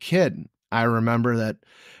Bernard as a kid. I remember that,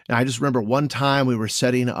 and I just remember one time we were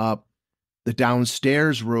setting up the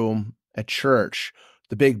downstairs room at church,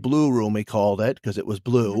 the big blue room we called it because it was Mhm.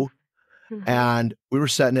 blue, Mhm. and we were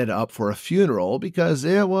setting it up for a funeral because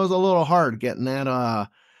it was a little hard getting that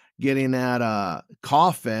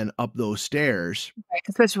coffin up those stairs. Right,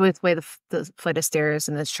 especially with the way the flight of stairs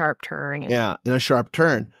and the sharp turn and Yeah, in a sharp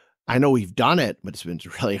turn. I know we've done it, but it's been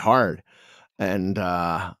really hard. And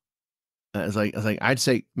I'd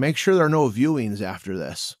say make sure there are no viewings after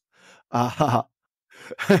this. Uh,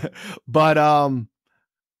 but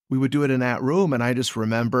we would do it in that room, and I just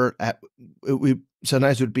remember we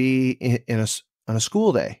sometimes would be on a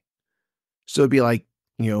school day. So it'd be like,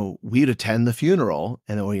 we'd attend the funeral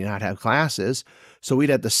and then we'd not have classes. So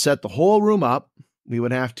we'd have to set the whole room up. We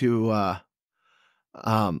would have to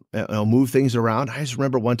move things around. I just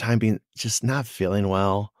remember one time being just not feeling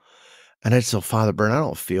well. And I just told Father Bern, I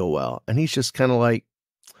don't feel well. And he's just kind of like,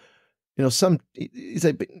 he's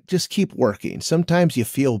like, "But just keep working. Sometimes you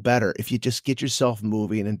feel better if you just get yourself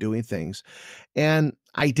moving and doing things." And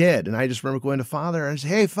I did. And I just remember going to Father and I said,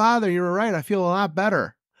 "Hey, Father, you were right. I feel a lot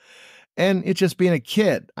better." And it's just being a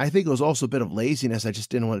kid. I think it was also a bit of laziness. I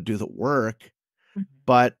just didn't want to do the work. Mhm.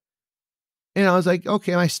 But, I was like,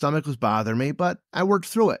 okay, my stomach was bothering me, but I worked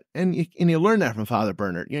through it. And you learn that from Father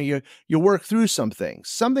Bernard. You work through some things.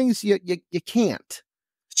 Some things you can't.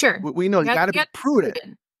 Sure. We know you got to You be got to be prudent,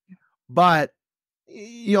 prudent. but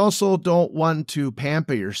you also don't want to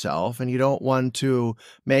pamper yourself and you don't want to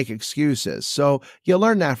make excuses. So you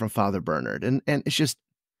learn that from Father Bernard. And it's just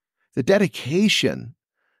the dedication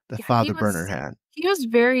that Yeah, Father Bernard had. he was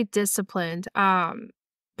very disciplined,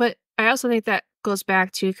 but I also think that goes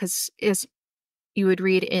back to because as you would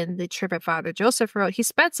read in the tribute Father Joseph wrote, he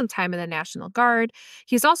spent some time in the National Guard.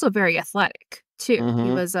 He's also very athletic too. He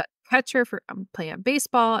Mhm. was a catcher for playing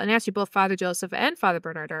baseball, and actually both Father Joseph and Father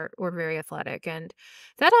Bernard were very athletic, and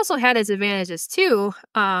that also had its advantages too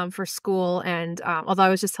for school. And although I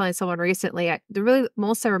was just telling someone recently, the really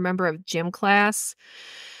most I remember of gym class,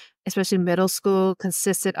 especially middle school,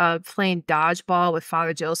 consisted of playing dodgeball with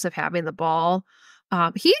Father Joseph having the ball.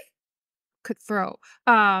 He could throw,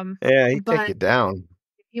 Yeah, he'd take but you down,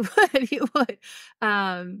 he would, he would.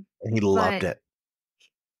 Um, and he loved but it.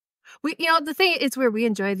 the thing is where we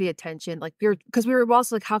enjoy the attention, like, because we were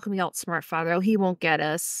also like, "How can we outsmart father? Oh, he won't get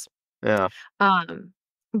us." Yeah. Um,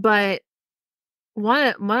 but one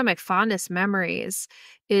of my fondest memories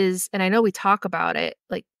is and I know we talk about it,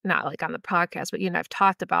 like, not, like, on the podcast, but, I've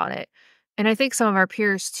talked about it, and I think some of our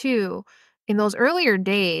peers too, in those earlier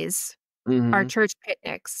days, our Mhm. church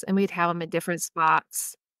picnics, and we'd have them in different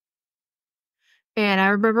spots. And I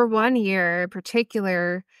remember one year in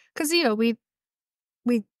particular, because we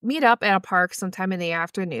meet up at a park sometime in the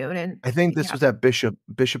afternoon and, I think this was at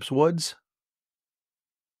Bishop's Woods?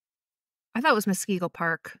 I thought it was Muskego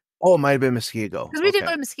Park. Oh, it might have been Muskego. 'Cause we did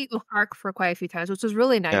go Okay. to Muskego Park for quite a few times, which was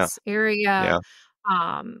really Yeah, nice area, yeah.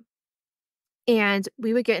 um, and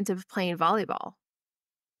we would get into playing volleyball.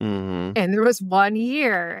 Mhm. And there was one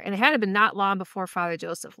year, and it had to been not long before Father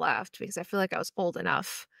Joseph left because I feel like I was old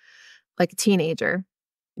enough, like a teenager,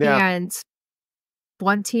 Yeah. and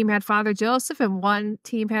one team had Father Joseph and one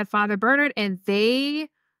team had Father Bernard, and they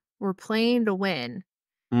were playing to win.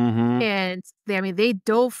 Mhm. And they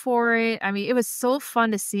dove for it. I mean, it was so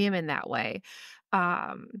fun to see him in that way.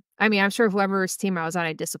 I'm sure whoever's team I was on,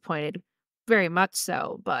 I disappointed very much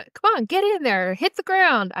so, but come on, get in there, hit the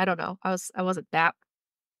ground. I don't know. I wasn't that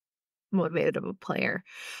motivated of a player.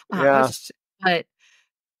 I was Yeah. just but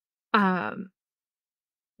um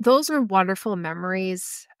those are wonderful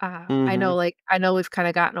memories. Mhm. I know we've kind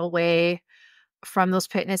of gotten away from those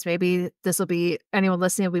picnics. Maybe this will be anyone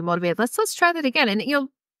listening will be motivated. Let's try that again. And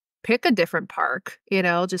pick a different park,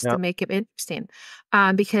 just to Yep. make it interesting.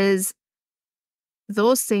 Because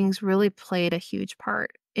those things really played a huge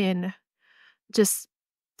part in just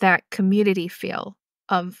that community feel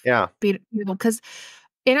of Yeah. being people. Because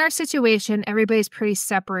in our situation, everybody's pretty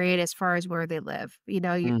separate as far as where they live.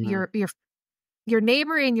 Mhm. Your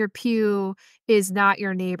neighbor in your pew is not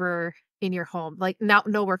your neighbor in your home. Like, not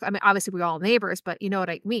no work. I mean, obviously we're all neighbors, but you know what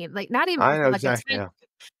I mean. Like, not even I know within like a exactly, 10, yeah.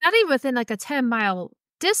 not even within like a 10-mile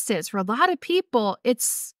distance. For a lot of people,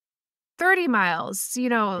 it's 30 miles,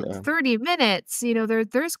 30 minutes.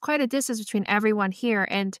 There's quite a distance between everyone here,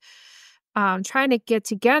 and trying to get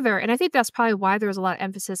together. And I think that's probably why there was a lot of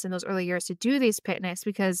emphasis in those early years to do these picnics,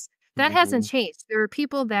 because that hasn't Mhm. changed. There are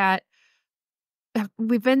people that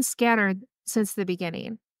we've been scattered since the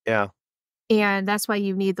beginning. Yeah. And that's why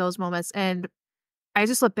you need those moments. And I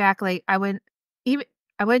just look back, like, even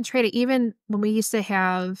I wouldn't trade it, even when we used to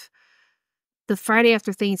have the Friday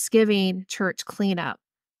after Thanksgiving church cleanup.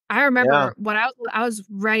 I Yeah. remember when I was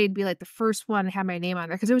ready to be like the first one to have my name on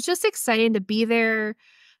there, because it was just exciting to be there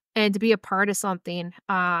and to be a part of something.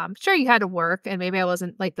 Sure, you had to work, and maybe I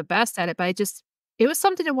wasn't like the best at it, but it was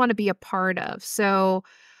something to want to be a part of. So,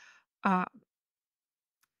 uh,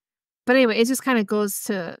 but anyway, it just kind of goes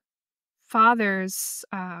to fathers.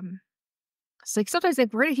 It's like sometimes,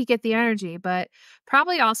 like, where did he get the energy? But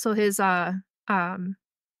probably also his um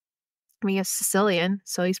I mean, he's Sicilian,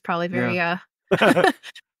 so he's probably Yeah. very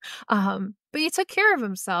but he took care of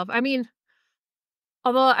himself. I mean,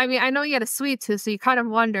 although, I mean, I know he had a sweet tooth, so you kind of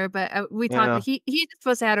wonder, but we talked, Yeah. he just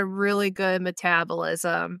supposed to had a really good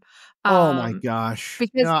metabolism. Oh my Um gosh.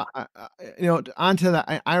 because Onto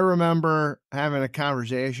that, I remember having a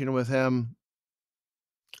conversation with him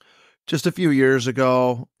just a few years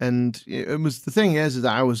ago, and it was the thing is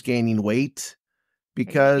I was gaining weight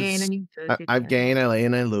you gain because and you lose, you I've gain. gained, I lay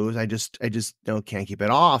and I lose. I just, can't keep it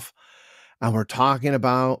off. And we're talking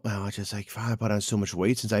about, well, it's just like, "Father, I put on so much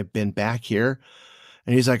weight since I've been back here."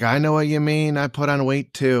 And he's like, "I know what you mean. I put on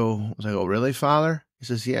weight too." I was like, "Oh, really, Father?" He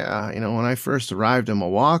says, "Yeah. When I first arrived in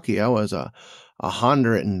Milwaukee, I was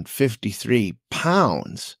 153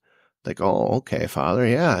 pounds." Like, "Oh, okay, Father.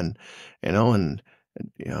 Yeah." And, you know, and,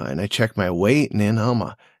 and I checked my weight, and then I'm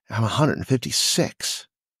 156.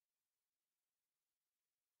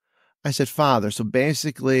 I said, "Father, so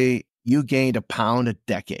basically you gained a pound a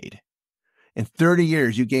decade. In 30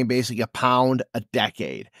 years, you gained basically a pound a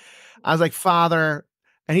decade." I was like, "Father,"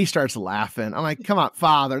 and he starts laughing. I'm like, "Come on,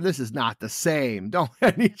 Father, this is not the same." Don't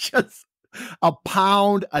and he just a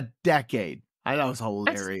pound a decade. I thought it was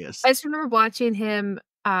I just hilarious. I just remember watching him,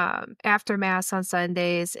 after mass on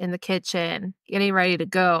Sundays in the kitchen, getting ready to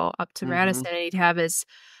go up to Mhm. Radisson, and he'd have his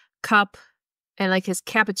cup and, like, his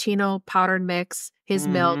cappuccino powdered mix, his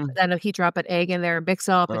milk, Mhm. then he'd drop an egg in there and mix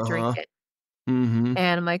it up and drink Uh-huh. it. Mhm.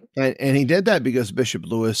 And I'm like, And he did that because Bishop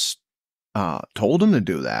Lewis, told him to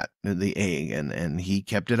do that, the egg, and he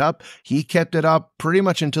kept it up. He kept it up pretty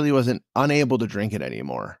much until he wasn't unable to drink it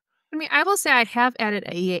anymore. I mean, I will say I have added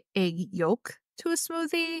a egg yolk to a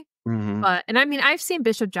smoothie, Mhm. but and I mean, I've seen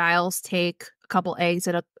Bishop Giles take a couple eggs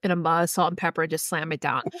in a mug, salt and pepper, and just slam it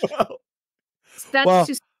down. That's Well,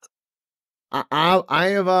 just I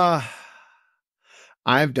have,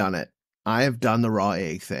 I've done it. I have done the raw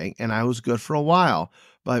egg thing, and I was good for a while,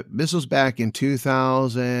 but this was back in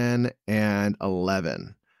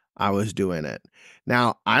 2011. I was doing it.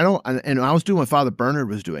 Now, I don't and I was doing what Father Bernard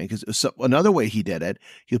was doing, 'cause so another way he did it,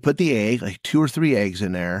 he would put the egg, like 2 or 3 eggs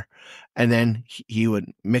in there, and then he would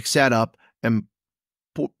mix that up and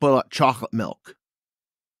put out chocolate milk.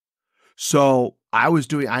 So,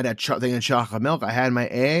 I'd had thing of chocolate milk, I had my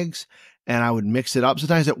eggs, and I would mix it up.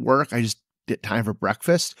 Sometimes at work, I just did time for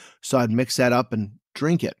breakfast, so I'd mix that up and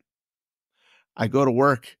drink it. I go to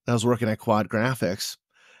work, I was working at Quad Graphics,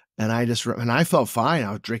 and I felt fine.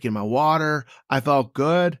 I was drinking my water, I felt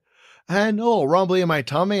good. I had a little rumbly in my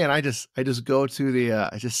tummy, and I just go to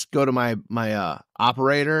I just go to my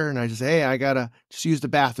operator, and I just, "Hey, I gotta just use the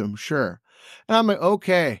bathroom." "Sure." And I'm like,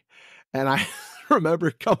 "Okay." And I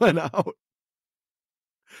remember coming out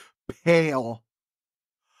pale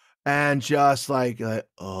and just like,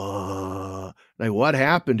 "What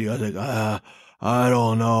happened to you?" I was like, I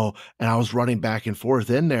don't know." And I was running back and forth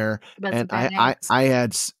in there, about and some bad eggs. I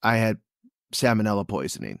had salmonella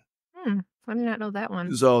poisoning. Hmm, I did not know that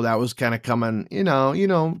one. So that was kinda coming, Well,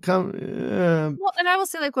 and I will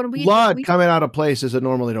say, like, when blood we coming out of places that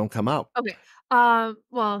normally don't come out. okay,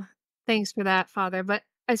 well, thanks for that, Father, but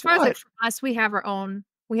as far as, like, What? for us, we have our own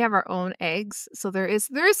eggs, so there is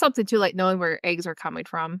something to, like, knowing where eggs are coming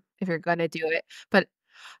from if you're gonna do it, but,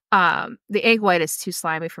 the egg white is too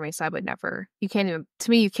slimy for me, so I would never you can't even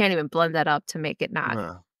to me, you can't even blend that up to make it not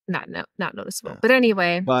No. not noticeable. Yeah. But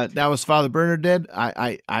anyway, But that was Father Bernard did.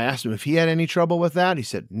 I asked him if he had any trouble with that. He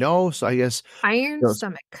said no. So I guess iron it was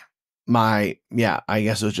stomach. I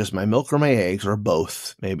guess it was just my milk or my eggs or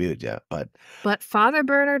both. Maybe, yeah. But But Father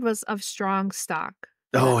Bernard was of strong stock.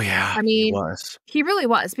 oh That yeah, I he mean, was. he really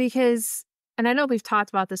was because and I know we've talked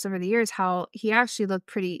about this over the years, how he actually looked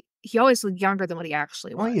pretty he always looked younger than what he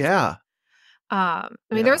actually Oh was. yeah,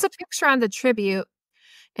 I mean, there yeah. was a picture on the tribute,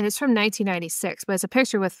 and it's from 1996, but it's a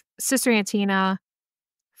picture with Sister Antina,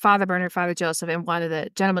 Father Bernard, Father Joseph, and one of the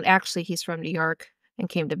gentlemen. Actually, he's from New York and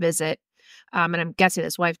came to visit. And I'm guessing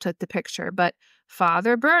his wife took the picture, but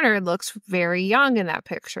Father Bernard looks very young in that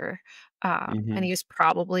picture. And Hmm. he was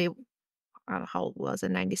probably, I don't know how old was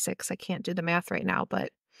it, 96. I can't do the math right now,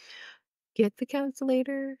 but get the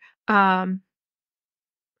calculator. Um,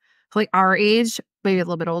 like our age, maybe a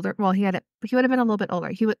little bit older. Well, he would have been a little bit older.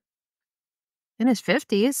 He would in his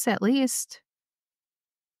 50s at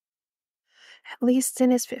least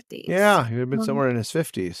in his 50s. Yeah, he would have been Um, somewhere in his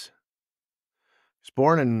 50s. He's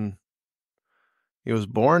born in he was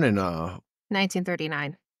born in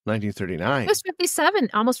 1939. He 1939. was 57,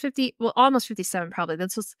 almost 50, well, almost 57 probably.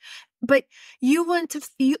 That's was but you wouldn't have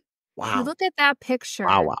you Wow. look at that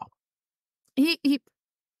Wow, picture, wow. he he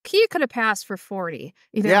he could have passed for 40,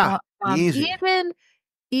 Yeah, easy.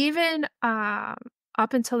 even,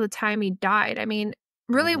 up until the time he died. I mean,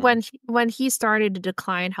 really Mhm. when he started to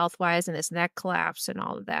decline health-wise and his neck collapsed and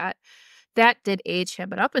all of that, that did age him,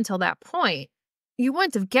 but up until that point, you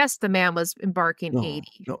wouldn't have guessed the man was embarking No,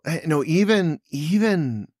 80. no, no, even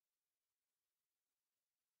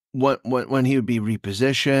when he would be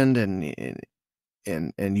repositioned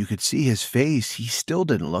and you could see his face, he still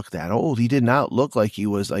didn't look that old. He did not look like he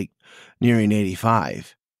was, like, nearing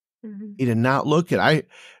 85. Mhm. He did not look it. I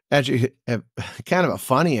actually have kind of a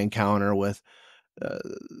funny encounter with, uh,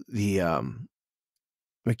 the,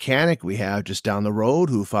 mechanic we have just down the road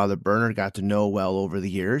who Father Bernard got to know well over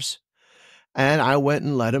the years, and I went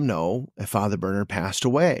and let him know that Father Bernard passed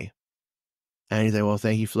away. And he's like, "Well,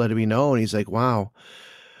 thank you for letting me know." And he's like, "Wow."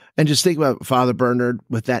 And just think about Father Bernard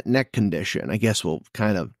with that neck condition. I guess we'll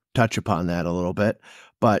kind of touch upon that a little bit,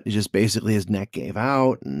 but it just basically his neck gave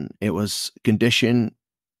out, and it was a condition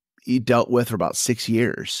he dealt with for about 6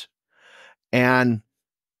 years. And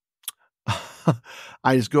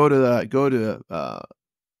I just the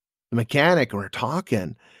mechanic, and we're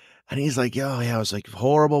talking, and he's like, "Yo, yeah, it was, like,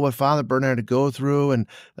 horrible what Father Bernard had to go through," and,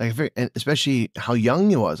 like, and especially how young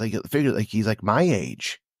he was, like, I figured, like, he's, like, my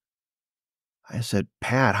age. I said,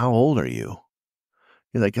 "Pat, how old are you?"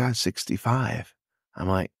 He's like, "I'm 65." I'm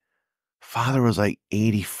like, "Father was, like,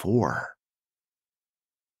 84."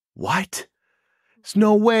 "What? There's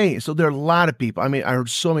no way." So there are a lot of people, I mean, I heard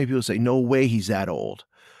so many people say, "No way he's that old."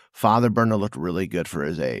 Father Bernard looked really good for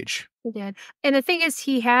his age. He did, and the thing is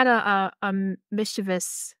he had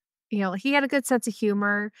mischievous he had a good sense of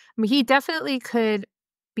humor. I mean, he definitely could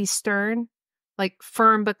be stern, like,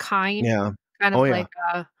 firm but kind, Yeah. kind Oh, of yeah.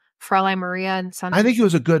 like, Fraulein Maria in I think it Sonnenberg.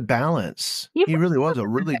 was a good balance. He He really was was a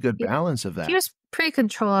really good he balance of he that. was pretty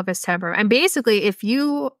control of his temper, and basically, if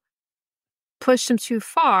you pushed him too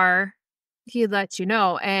far, he'd let you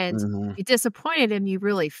know, and Mhm. if you disappointed him, you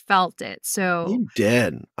really felt it, so He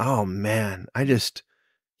did. Oh, man.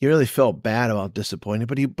 He really felt bad about disappointing,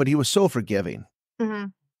 but he was so forgiving.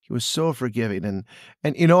 mhm, He was so forgiving, and,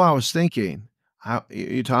 I was thinking, how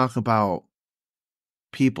you talk about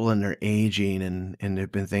people and their aging, and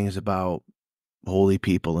there've been things about holy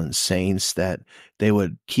people and saints that they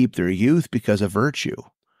would keep their youth because of virtue.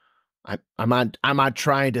 I'm not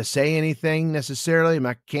trying to say anything necessarily. I'm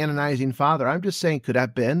not canonizing Father. I'm just saying, could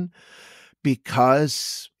that been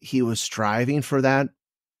because he was striving for that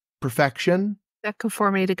perfection? that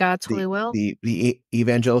conformity to God's The holy will.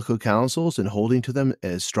 evangelical counsels and holding to them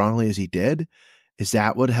as strongly as he did, is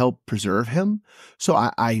that what helped preserve him? So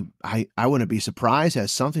I wouldn't be surprised it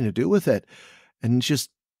has something to do with it. And it's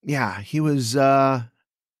just, yeah, he was,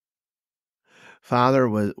 Father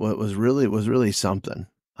was really something,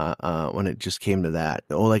 when it just came to that.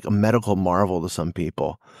 Oh, like a medical marvel to some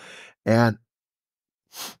people. And,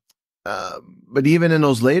 uh, but even in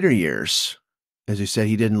those later years, as you said,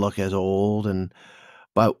 he didn't look as old,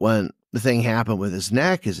 but when the thing happened with his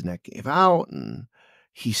neck gave out, and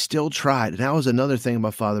he still tried, and that was another thing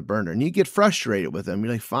about Father Bernard, and you get frustrated with him.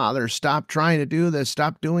 You're like, "Father, stop trying to do this,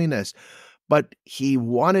 stop doing this." But he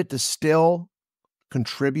wanted to still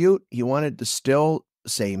contribute, he wanted to still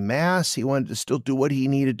say mass, he wanted to still do what he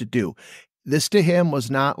needed to do. This to him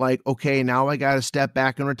was not like, "Okay, now I gotta step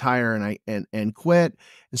back and retire, and quit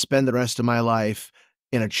and spend the rest of my life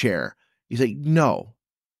in a chair." He's like, "No.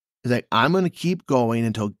 He's like, "I'm gonna keep going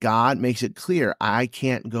until God makes it clear I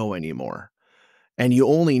can't go anymore. And you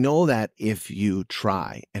only know that if you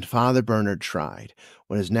try." And Father Bernard tried.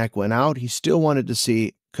 When his neck went out, he still wanted to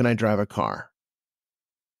see, "Can I drive a car?"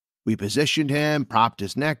 We positioned him, propped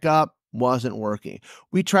his neck up, wasn't working.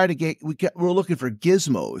 We were looking for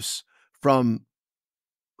gizmos from,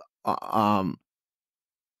 uh, um,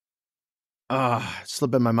 it's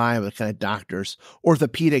slipping my mind with kind of doctors,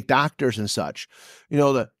 orthopedic doctors and such,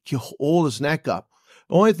 to hold his neck up.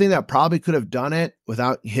 The only thing that probably could have done it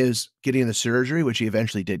without his getting the surgery, which he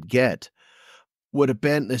eventually did get, would have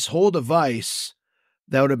been this whole device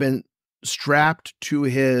that would have been strapped to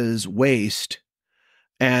his waist,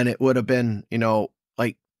 and it would have been,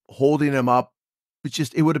 like holding him up.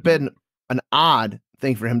 It would have been an odd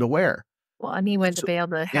thing for him to wear. Well, and he wouldn't So, be able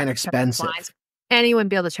to and check his blinds expensive. and he wouldn't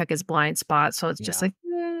be able to check his blind spot, so it's just Yeah. like,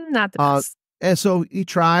 not the Uh, best. and so he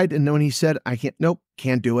tried, and then when he said, "I can't, nope,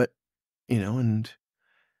 can't do it," and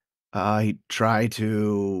he tried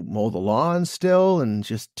to mow the lawn still, and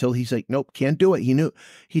just till he's like, "Nope, can't do it." He knew.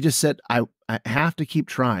 He just said, I have to keep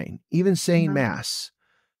trying." Even saying Mhm. mass,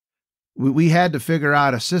 we had to figure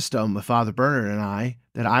out a system with Father Bernard and I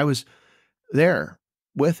that I was there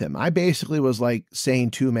with him. I basically was like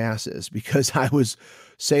saying two masses because I was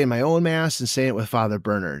saying my own mass and saying it with Father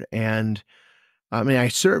Bernard. And I mean, I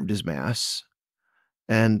served his mass,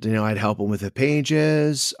 and I'd help him with the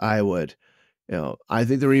pages. I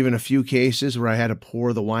think there were even a few cases where I had to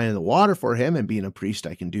pour the wine and the water for him, and being a priest,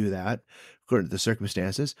 I can do that according to the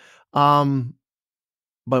circumstances. Um,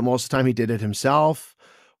 but most of the time he did it himself.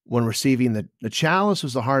 When receiving the chalice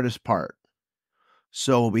was the hardest part.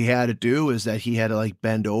 So what we had to do is that he had to like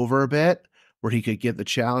bend over a bit where he could get the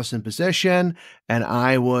chalice in position, and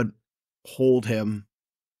I would hold him,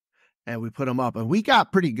 and we put him up, and we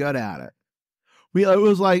got pretty good at it. It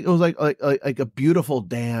was like a beautiful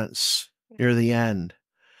dance near the end.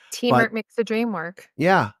 But Teamwork makes the dream work.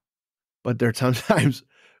 yeah, but there sometimes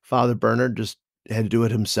Father Bernard just had to do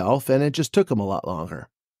it himself, and it just took him a lot longer.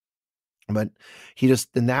 But he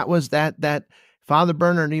just and that was that Father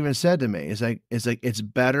Bernard even said to me, "It's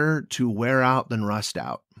better to wear out than rust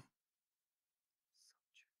out."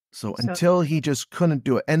 So So until he just couldn't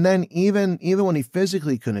do it. And then even when he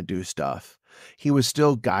physically couldn't do stuff, he was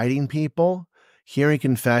still guiding people, hearing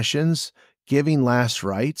confessions, giving last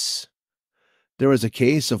rites. There was a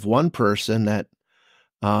case of one person that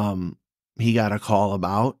he got a call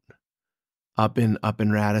about up in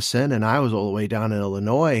Radisson, and I was all the way down in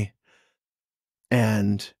Illinois,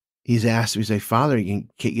 and he's like, "Father, you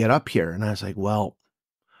can get up here." And I was like, "Well,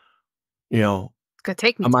 you know, it's gonna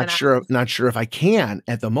take me I'm 10 hours. not sure if I can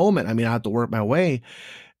at the moment. I mean, I have to work my way."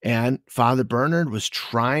 And Father Bernard was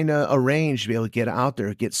trying to arrange to be able to get out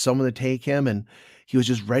there, get someone to take him, and he was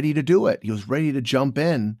just ready to do it. He was ready to jump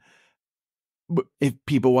in. But if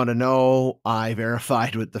people want to know, I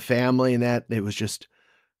verified with the family and that it was just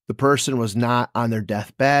the person was not on their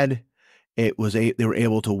deathbed. They were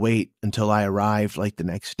able to wait until I arrived like the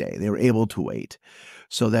next day. They were able to wait.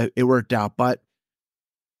 So that it worked out. But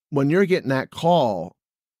when you're getting that call,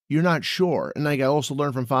 you're not sure. And like I also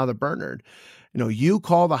learned from Father Bernard, you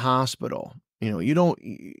call the hospital. You don't,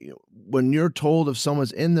 when you're told if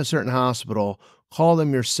someone's in the certain hospital, call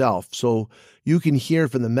them yourself so you can hear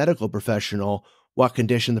from the medical professional what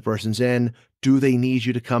condition the person's in. Do they need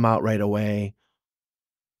you to come out right away?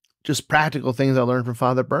 Just practical things I learned from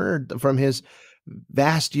Father Bernard from his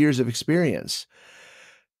vast years of experience.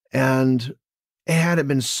 And it had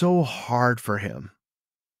been so hard for him,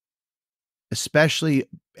 especially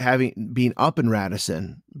being up in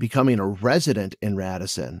Radisson, becoming a resident in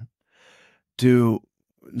Radisson, to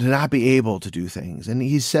not be able to do things. And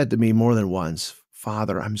he said to me more than once,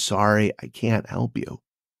 "Father, I'm sorry, I can't help you.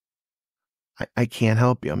 I can't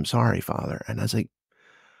help you. I'm sorry, Father." And I was like,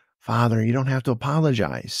 "Father, you don't have to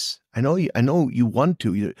apologize. I know you want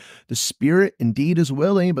to. The spirit indeed is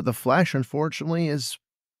willing, but the flesh, unfortunately, is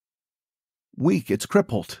weak. It's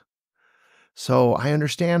crippled. So I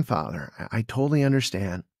understand, Father. I totally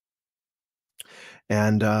understand."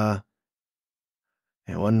 And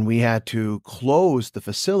when we had to close the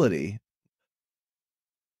facility,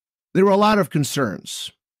 there were a lot of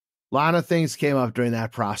concerns. A lot of things came up during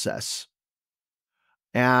that process.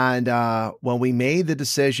 And when we made the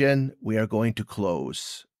decision, we are going to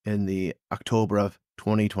close in the October of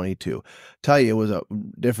 2022. Tell you, it was a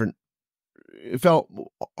different, it felt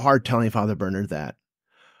hard telling Father Bernard that,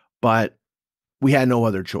 but we had no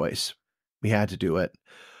other choice. We had to do it.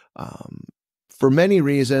 Um, for many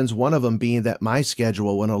reasons, one of them being that my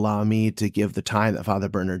schedule wouldn't allow me to give the time that Father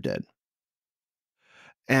Bernard did.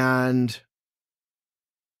 And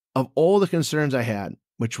of all the concerns I had,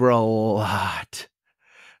 which were a lot,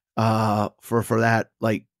 for that,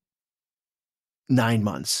 like, 9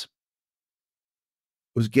 months,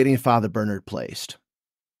 was getting Father Bernard placed,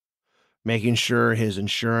 making sure his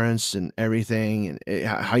insurance and everything and,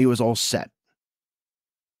 how he was all set.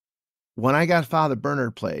 When I got Father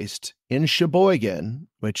Bernard placed in Sheboygan,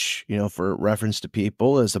 which, for reference to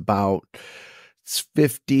people, is about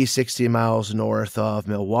 50, 60 miles north of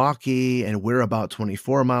Milwaukee, and we're about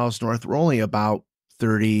 24 miles north. We're only about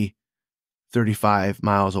 30, 35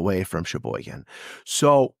 miles away from Sheboygan.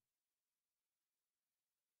 So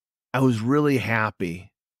I was really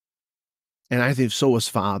happy, and I think so was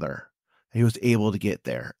Father. He was able to get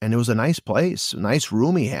there, and it was a nice place, a nice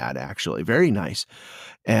room he had, actually, very nice.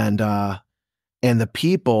 And the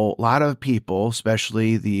people, a lot of people,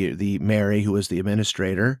 especially the Mary, who was the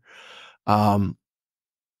administrator, um,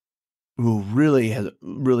 who really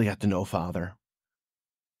got to know Father.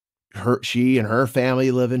 She and her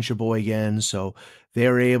family live in Sheboygan, so they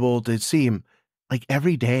were able to see him, like,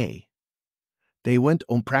 every day. They went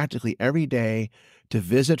on practically every day to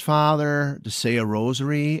visit Father, to say a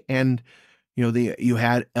rosary, and, you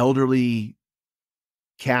had elderly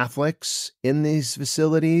Catholics in these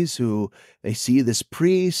facilities who they see this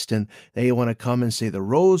priest and they want to come and say the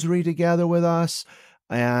rosary together with us.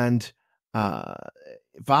 And uh,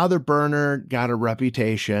 Father Bernard got a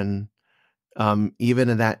reputation,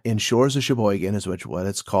 even in Shores of Sheboygan is what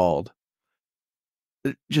it's called.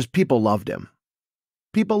 Just people loved him.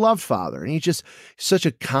 People loved Father, and he's just such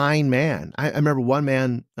a kind man. I remember one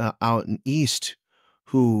man out in East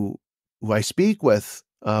who I speak with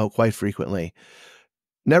quite frequently.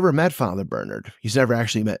 Never met Father Bernard. He's never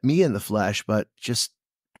actually met me in the flesh, but just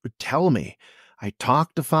would tell me. I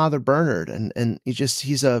talked to Father Bernard, and he's just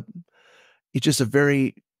a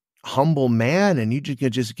very humble man, and you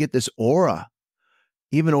could just get this aura,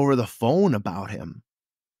 even over the phone, about him.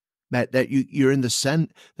 That you are in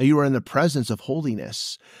the presence of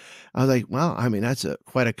holiness. I was like, well, I mean, that's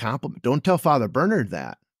quite a compliment. Don't tell Father Bernard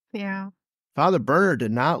that. Yeah. Father Bernard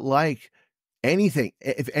did not like anything.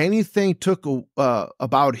 If anything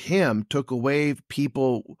about him took away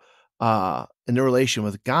people in their relation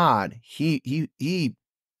with God, he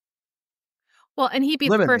Well, and he'd be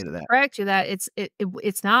the first eliminated to that. correct you that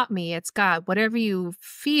it's not me, it's God. Whatever you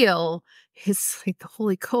feel is like the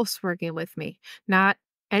Holy Ghost working with me, not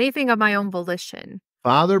anything of my own volition.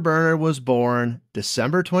 Father Bernard was born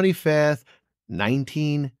December 25th,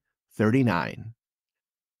 1939.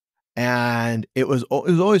 And it was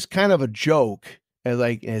always kind of a joke, and,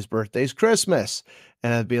 like, his birthday's Christmas,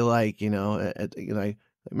 and I'd be like, like,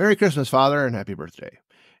 "Merry Christmas, Father, and happy birthday."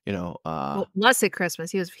 You know, uh, Well, blessed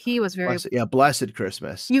Christmas. He was very Blessed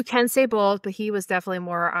Christmas. you can say both, but he was definitely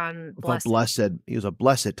more on The blessed. blessed He was a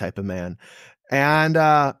blessed type of man, and,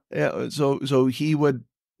 yeah, so he would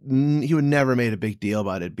never made a big deal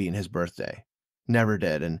about it being his birthday. Never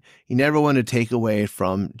did, and he never wanted to take away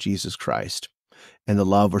from Jesus Christ and the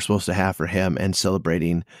love we're supposed to have for him and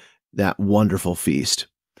celebrating that wonderful feast.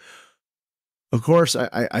 Of course,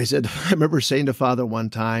 I said, I remember saying to Father one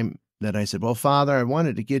time that I said, well, Father, I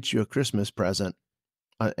wanted to get you a Christmas present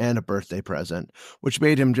and a birthday present, which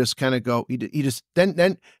made him just kind of go, he just,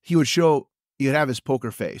 then he would show, he'd have his poker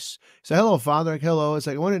face. Say, hello, Father. Like, hello. It's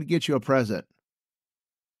like, I wanted to get you a present.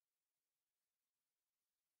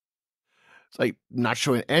 It's like not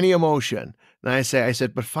showing any emotion. And I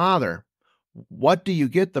said, but Father, what do you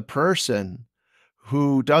get the person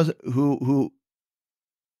who doesn't who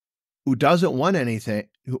doesn't want anything?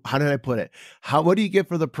 How did I put it? What do you get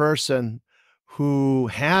for the person who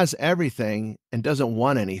has everything and doesn't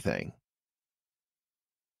want anything?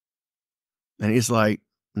 And he's like,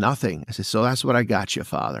 nothing. I said, so that's what I got you,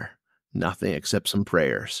 Father. Nothing except some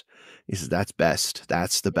prayers. He says, that's best.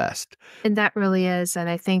 That's the best. And that really is, and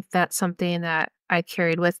I think that's something that I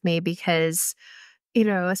carried with me because,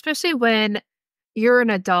 especially when you're an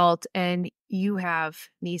adult and you have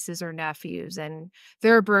nieces or nephews and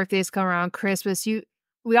their birthdays come around, Christmas,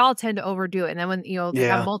 we all tend to overdo it. And then when, they have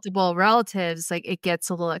Yeah. multiple relatives, like it gets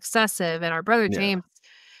a little excessive. And our brother Yeah. James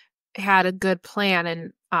had a good plan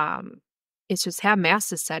and it's just have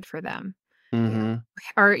masses said for them. You know,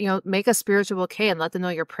 Mhm. or make a spiritual bouquet and let them know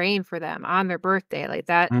you're praying for them on their birthday. Like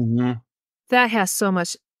that Mhm. that has so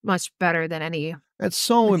much better than any That's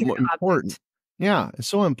so material important. object. Yeah, it's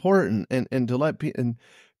so important, and to let people, and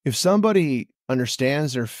if somebody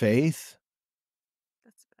understands their faith,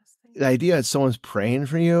 That's the best thing. the idea that someone's praying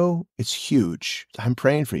for you, it's huge. "I'm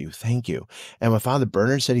praying for you, thank you." And when Father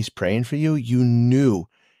Bernard said he's praying for you, you knew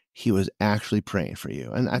he was actually praying for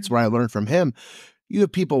you, and that's Mhm. what I learned from him. You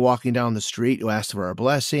have people walking down the street who ask for our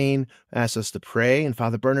blessing, ask us to pray, and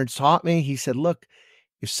Father Bernard taught me, he said, "Look,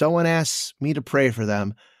 if someone asks me to pray for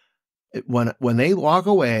them, when they walk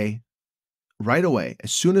away, right away,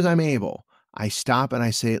 as soon as I'm able, I stop and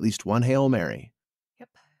I say at least one Hail Mary. Yep.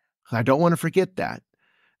 I don't want to forget that.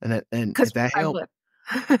 And if 'Cause that I Hail would.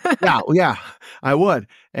 Yeah, well, yeah, I would.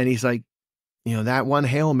 And he's like, that one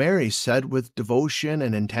Hail Mary said with devotion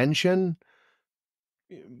and intention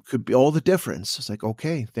could be all the difference. It's like,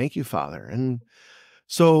 okay, thank you, Father. And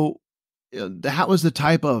so that was the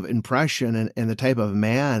type of impression and the type of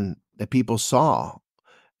man that people saw.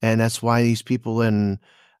 And that's why these people in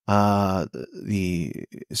the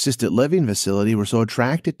assisted living facility were so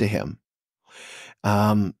attracted to him.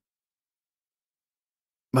 Um,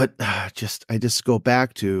 but I just go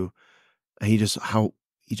back to how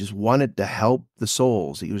he just wanted to help the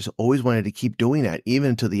souls. He was always wanted to keep doing that,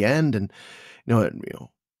 even to the end. And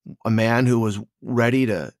a man who was ready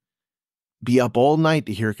to be up all night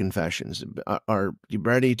to hear confessions, are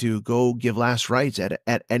ready to go give last rites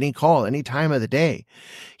at any call, any time of the day.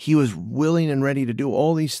 He was willing and ready to do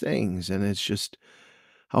all these things, and it's just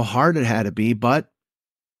how hard it had to be. But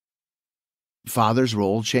Father's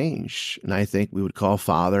role changed, and I think we would call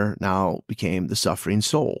Father now became the suffering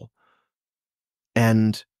soul.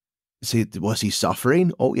 And see, was he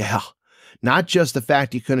suffering? Oh yeah, not just the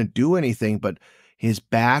fact he couldn't do anything, but his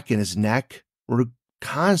back and his neck were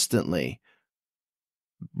constantly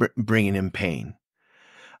bringing him pain.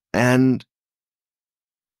 And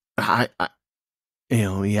I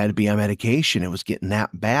he had to be on medication. It was getting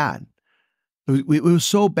that bad. It was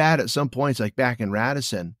so bad at some points, like back in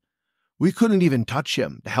Radisson, we couldn't even touch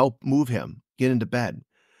him to help move him, get into bed.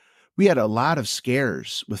 We had a lot of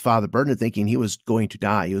scares with Father Bernard, thinking he was going to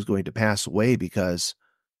die. He was going to pass away because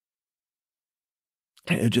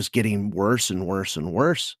it was just getting worse and worse and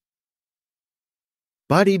worse.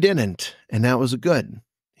 But he didn't, and that was good.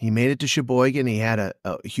 He made it to Sheboygan. He had a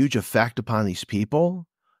huge effect upon these people.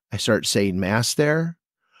 I started saying mass there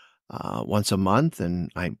once a month,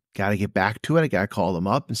 and I got to get back to it. I got to call them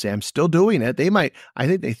up and say, I'm still doing it. I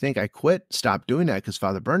think they think I stopped doing that because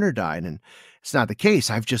Father Bernard died. And it's not the case.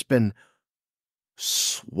 I've just been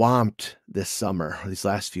swamped this summer, these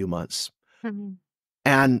last few months. Mhm.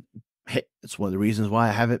 And hey, it's one of the reasons why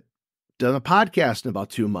I haven't done a podcast in about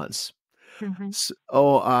 2 months. Mhm.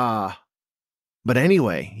 So, but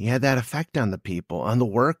anyway, he had that effect on the people, on the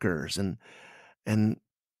workers. And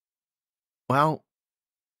well,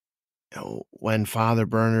 when Father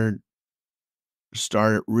Bernard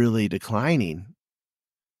started really declining,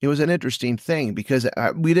 it was an interesting thing because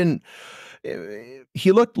we didn't.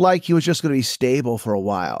 He looked like he was just going to be stable for a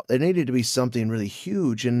while. There needed to be something really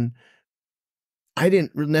huge, and I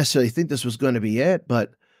didn't necessarily think this was going to be it.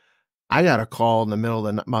 But I got a call in the middle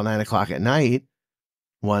of about 9 o'clock at night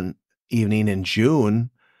one evening in June.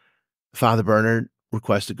 Father Bernard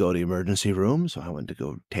requested to go to the emergency room, so I went to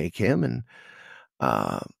go take him, and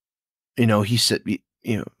uh, he said,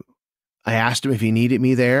 I asked him if he needed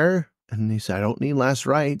me there, and he said, I don't need last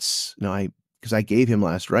rites. Because I gave him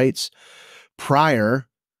last rites prior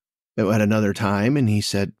at another time, and he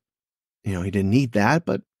said, he didn't need that,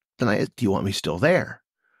 but then I asked, do you want me still there?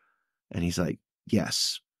 And he's like,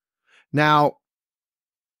 yes. Now,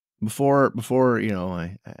 before,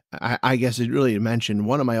 I guess it really mentioned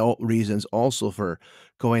one of my reasons also for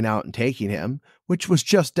going out and taking him, which was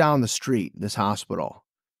just down the street, this hospital,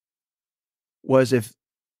 was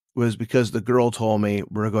because the girl told me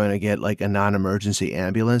we're going to get like a non-emergency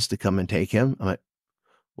ambulance to come and take him. I'm like,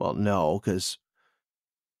 well, no, because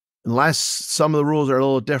unless some of the rules are a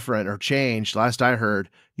little different or changed, last I heard,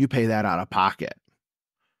 you pay that out of pocket.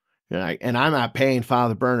 And I'm not paying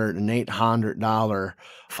Father Bernard an $800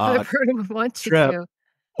 Father Bernard would want you trip to.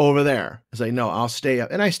 over there. I was like, no, I'll stay up.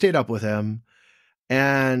 And I stayed up with him,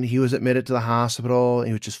 and he was admitted to the hospital.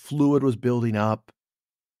 He was just fluid was building up.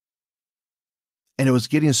 And it was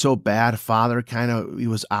getting so bad, Father he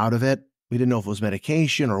was out of it. We didn't know if it was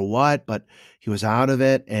medication or what, but he was out of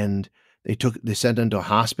it. And they sent him to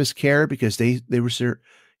hospice care because they were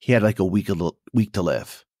he had like a week to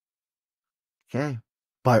live. Okay.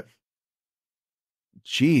 But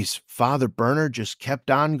geez, Father Bernard just kept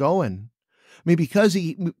on going. I mean, because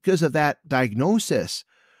of that diagnosis,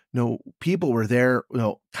 people were there,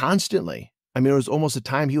 constantly. I mean, it was almost a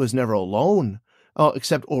time he was never alone. Oh,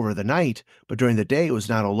 except over the night, but during the day, it was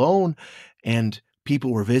not alone. And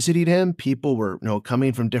people were visiting him. People were,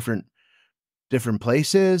 coming from different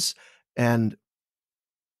places, and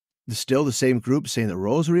still the same group saying the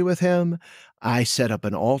rosary with him. I set up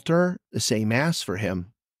an altar, the same mass for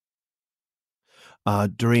him.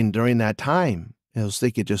 During that time, I was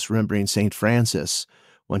thinking, just remembering St. Francis,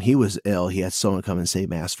 when he was ill, he had someone come and say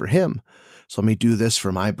mass for him. So let me do this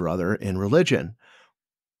for my brother in religion.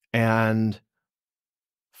 And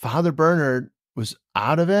Father Bernard was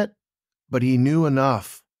out of it, but he knew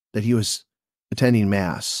enough that he was attending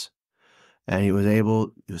mass, and he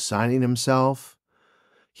was signing himself.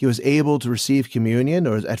 He was able to receive communion,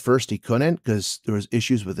 or at first he couldn't because there was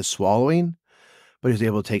issues with his swallowing, but he was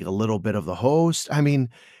able to take a little bit of the host. I mean,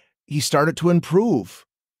 he started to improve.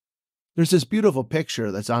 There's this beautiful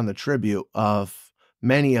picture that's on the tribute of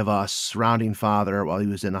many of us surrounding Father while he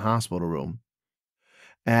was in the hospital room.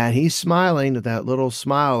 And he's smiling with that little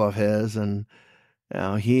smile of his, and you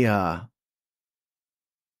know,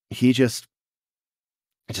 he just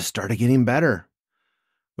it just started getting better,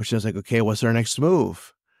 which is like, okay, what's our next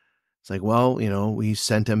move? It's like, well, we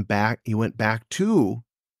sent him back. He went back to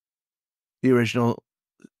the original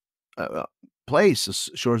place, the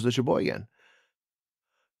shores of Sheboygan.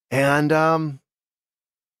 And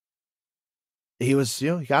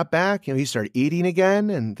he got back, he started eating again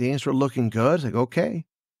and things were looking good. It's like, okay.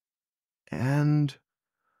 And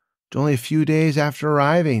only a few days after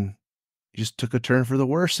arriving, he just took a turn for the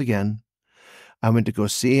worse again. I went to go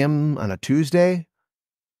see him on a Tuesday,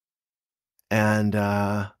 and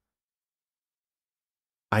I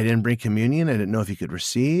didn't bring communion. I didn't know if he could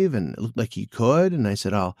receive, and it looked like he could. And I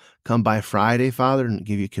said, I'll come by Friday, Father, and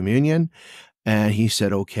give you communion. And he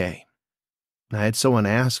said, okay. And I had someone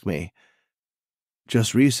ask me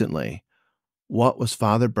just recently, what was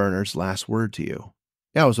Father Bernard's last word to you?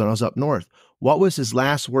 Yeah, it was when I was up north. What was his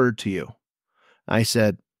last word to you? I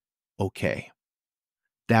said, okay.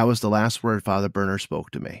 That was the last word Father Bernard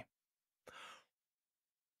spoke to me.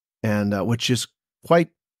 And which is quite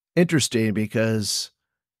interesting because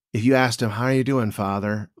if you asked him, how are you doing,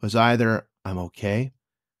 Father? It was either I'm okay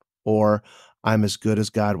or I'm as good as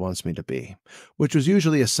God wants me to be, which was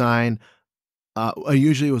usually a sign,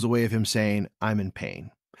 usually was a way of him saying, I'm in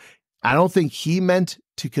pain. I don't think he meant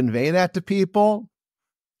to convey that to people,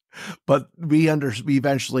 but we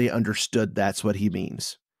eventually understood that's what he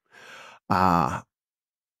means. I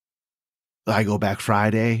go back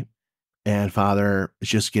Friday, and Father is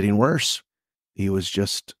just getting worse. He was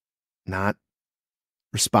just not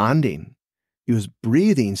responding. He was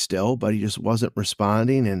breathing still, but he just wasn't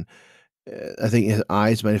responding. And I think his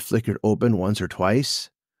eyes might have flickered open once or twice,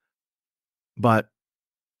 but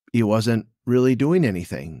he wasn't really doing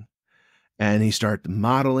anything. And he started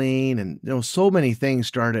modeling, and so many things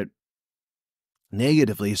started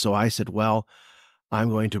negatively. So I said, well, I'm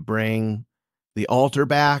going to bring the altar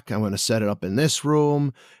back. I'm going to set it up in this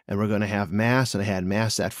room, and we're going to have mass. And I had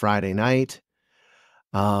mass that Friday night.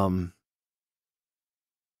 And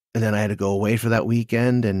then I had to go away for that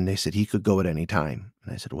weekend, and they said he could go at any time.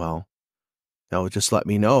 And I said, well, no, just let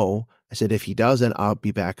me know. I said, if he doesn't, I'll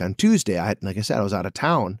be back on Tuesday. Like I said, I was out of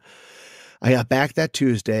town. I got back that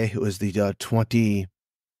Tuesday. It was the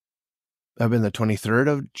 23rd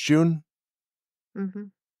of June.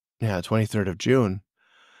 Mhm. Yeah, 23rd of June.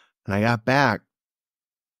 And I got back.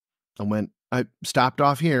 I stopped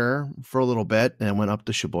off here for a little bit and went up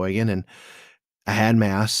to Sheboygan, and I had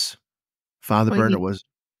mass. Father Well, you Bernard mean was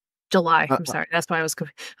July, uh, I'm sorry, that's why I was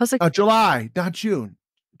conf I was like, July, not June.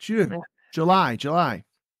 "Yeah, July.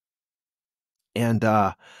 And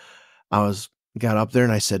I got up there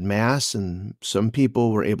and I said mass, and some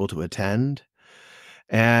people were able to attend.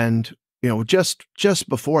 And just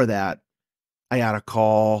before that, I got a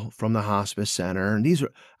call from the hospice center, and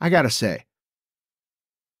I got to say,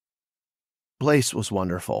 place was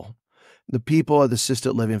wonderful. The people at the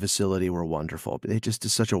assisted living facility were wonderful. They just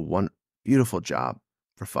did such a beautiful job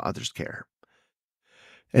for Father's care.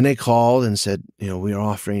 And they called and said, we are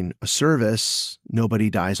offering a service. Nobody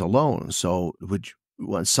dies alone. So we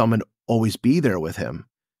want someone to always be there with him,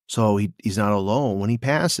 so he's not alone when he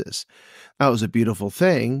passes. That was a beautiful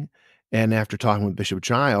thing. And after talking with Bishop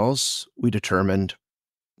Giles, we determined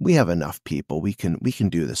we have enough people. We can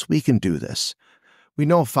do this. We can do this. We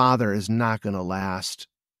know Father is not going to last.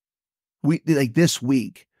 We like this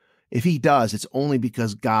week. If he does, it's only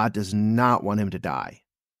because God does not want him to die.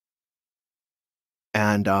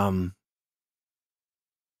 And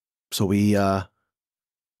so we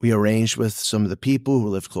arranged with some of the people who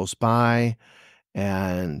lived close by,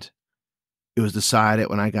 and it was decided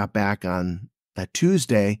when I got back on that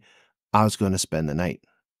Tuesday, I was going to spend the night.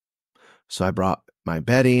 So I brought my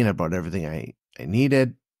bedding, I brought everything I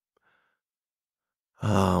needed.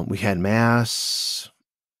 We had mass.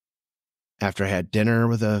 After I had dinner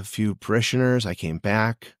with a few parishioners, I came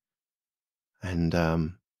back, and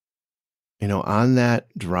on that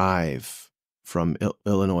drive from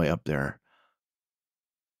Illinois up there,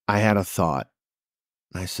 I had a thought.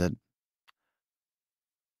 I said,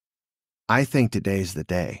 I think today's the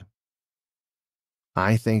day.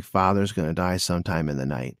 I think Father's going to die sometime in the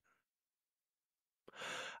night.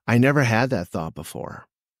 I never had that thought before.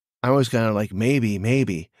 I was kinda like, "Maybe,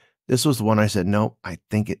 maybe." This was the one I said, "No, I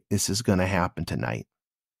think this is gonna happen tonight."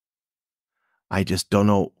 I just don't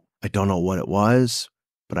know what it was,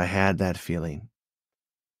 but I had that feeling.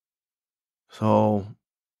 So,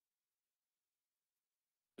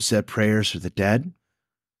 said prayers for the dead,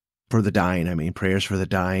 for the dying, I mean, prayers for the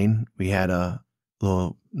dying. We had a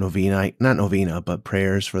little novena, not novena, but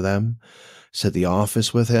prayers for them. Said the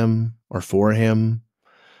office with him or for him.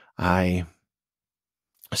 I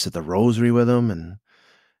said the rosary with him and,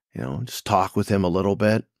 just talk with him a little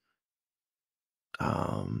bit.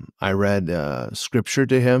 I read scripture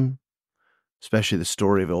to him, especially the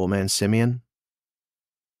story of old man Simeon.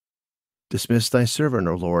 Dismiss thy servant,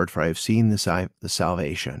 O Lord, for I have seen the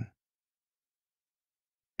salvation.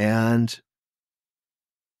 And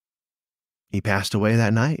he passed away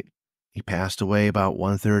that night. He passed away about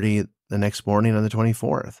 1:30 the next morning on the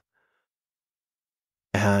 24th.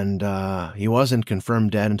 And he wasn't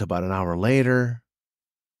confirmed dead until about an hour later.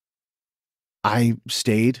 I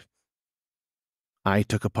stayed. I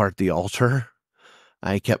took apart the altar.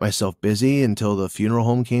 I kept myself busy until the funeral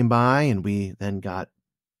home came by, and we got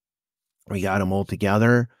him all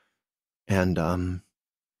together, and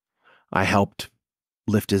I helped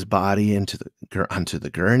lift his body onto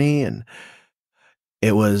the gurney, and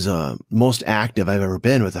it was most active I've ever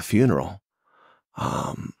been with a funeral,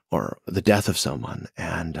 or the death of someone,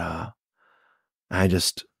 and I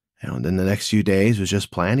just, then the next few days was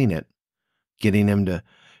just planning it, getting him to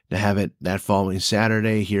have it that following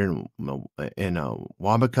Saturday here in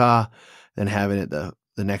Wabaka, then having it the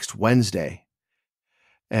next Wednesday,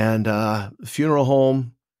 and funeral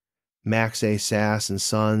home, Max A. Sass and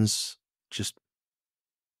Sons just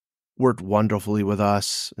worked wonderfully with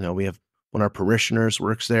us. We have one of our parishioners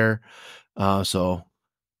works there, so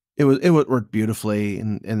it would work beautifully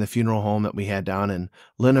in the funeral home that we had down in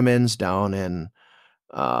Linnemans, down in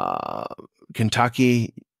uh,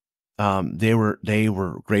 Kentucky. They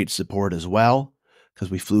were great support as well because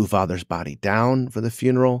we flew Father's body down for the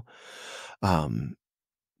funeral.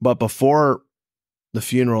 But before the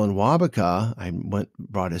funeral in Wabaka, I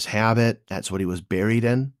brought his habit. That's what he was buried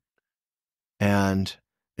in, and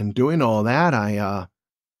in doing all that, I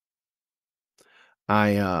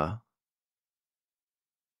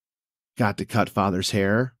got to cut Father's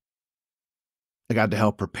hair. I got to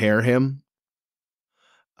help prepare him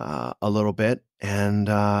a little bit, and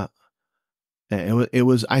it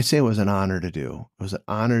was I say it was an honor to do. It was an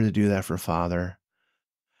honor to do that for Father,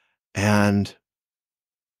 and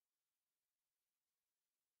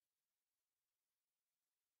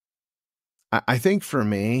I think for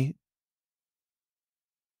me,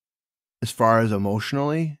 as far as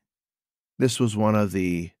emotionally, this was one of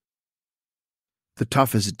the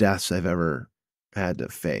toughest deaths I've ever had to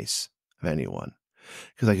face of anyone.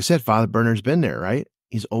 Because like I said, Father Bernard's been there, right?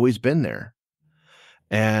 He's always been there.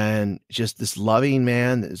 And just this loving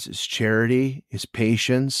man, his charity, his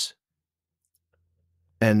patience,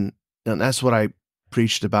 and that's what I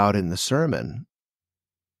preached about in the sermon.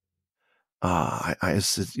 I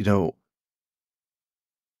said,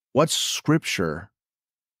 what scripture,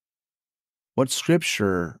 what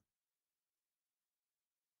scripture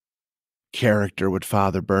character would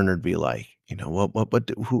Father Bernard be like?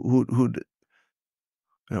 Who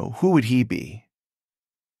would he be?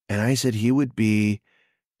 And I said he would be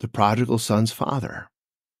the prodigal son's father.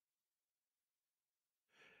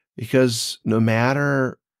 Because no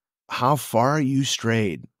matter how far you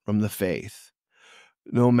strayed from the faith,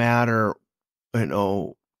 no matter,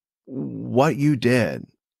 what you did,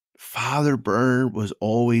 Father Bernard was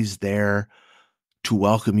always there to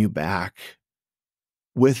welcome you back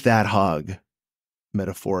with that hug,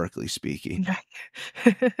 metaphorically speaking,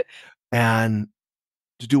 Right. and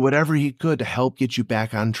to do whatever he could to help get you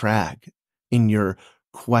back on track in your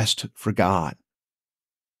quest for God.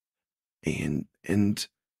 And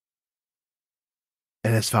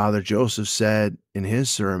as Father Joseph said in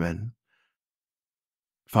his sermon,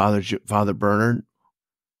 Father Bernard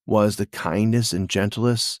was the kindest and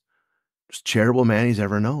gentlest, charitable man he's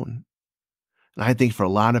ever known. And I think for a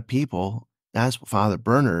lot of people, that's what Father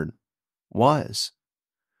Bernard was.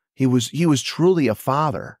 He was truly a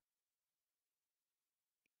father.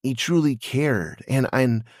 He truly cared.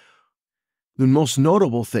 And the most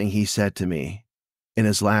notable thing he said to me in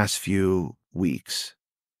his last few weeks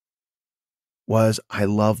was, I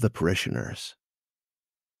love the parishioners.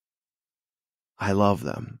 I love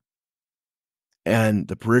them. And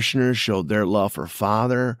the parishioners showed their love for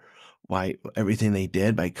Father, why everything they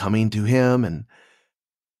did by coming to him, and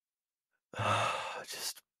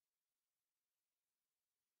just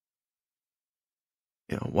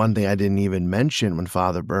one thing I didn't even mention when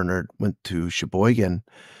Father Bernard went to Sheboygan,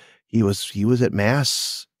 he was at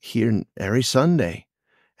mass here every Sunday,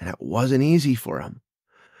 and it wasn't easy for him,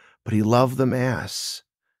 but he loved the mass.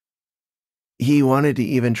 He wanted to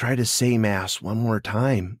even try to say mass one more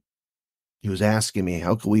time. He was asking me,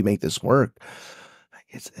 "How can we make this work?"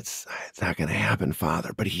 It's not going to happen,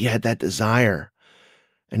 Father. But he had that desire,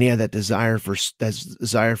 and he had that desire for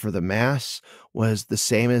the mass was the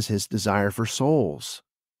same as his desire for souls.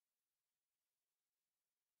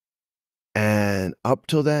 And up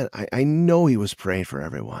till then, I know he was praying for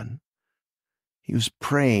everyone. He was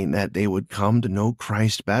praying that they would come to know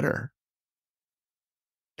Christ better.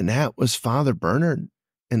 And that was Father Bernard.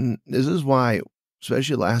 And this is why,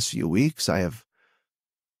 especially the last few weeks, I have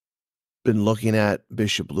been looking at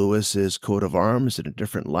Bishop Lewis's coat of arms in a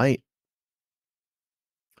different light.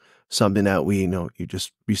 Something that you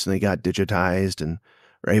just recently got digitized and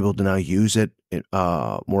are able to now use it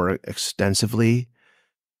more extensively.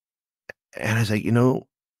 And I was like,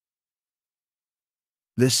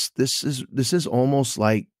 this is almost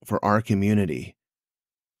like for our community,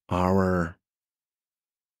 our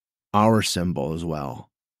symbol as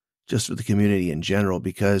well, just for the community in general,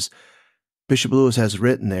 because Bishop Lewis has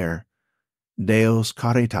written there, Deus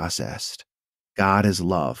caritas est, God is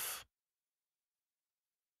love.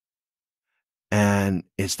 And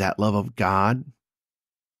it's that love of God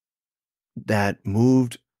that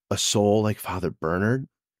moved a soul like Father Bernard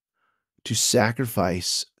to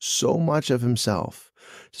sacrifice so much of himself,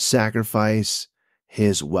 to sacrifice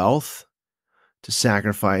his wealth, to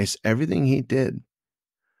sacrifice everything he did.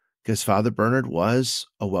 Because Father Bernard was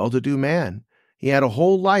a well-to-do man. He had a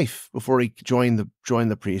whole life before he joined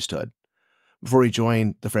the priesthood, before he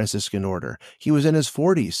joined the Franciscan order. He was in his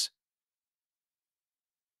 40s.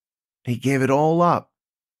 He gave it all up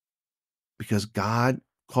because God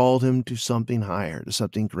called him to something higher, to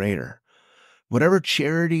something greater. Whatever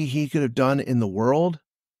charity he could have done in the world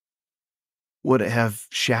would have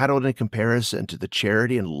shadowed in comparison to the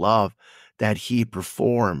charity and love that he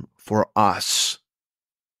performed for us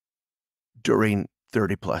during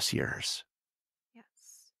 30 plus years. Yes.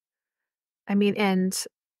 I mean, and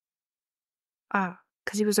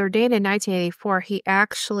because he was ordained in 1984, he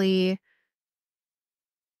actually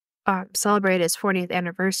celebrated his 40th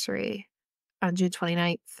anniversary on June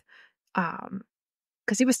 29th.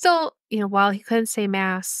 Because he was still, while he couldn't say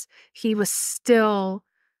mass, he was still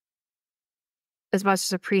as much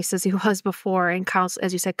as a priest as he was before, and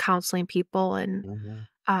as you said, counseling people. And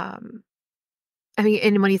Mhm. I mean,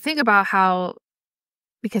 and when you think about how,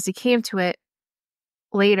 because he came to it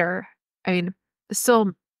later, I mean, it'll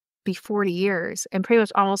still be 40 years, and pretty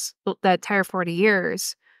much almost that entire 40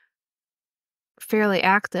 years fairly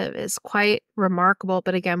active is quite remarkable.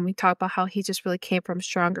 But again, we talk about how he just really came from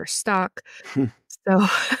stronger stock. So,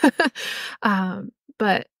 um,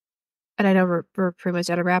 but, and I know we're pretty much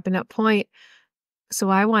at a wrapping up point. So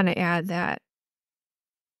I want to add that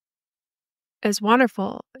as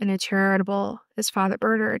wonderful and as charitable as Father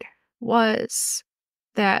Bernard was,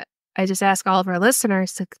 that I just ask all of our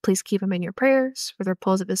listeners to please keep him in your prayers for the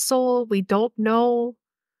repose of his soul. We don't know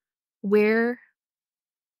where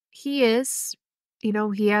he is.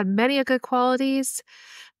 He had many a good qualities,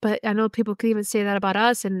 but I know people could even say that about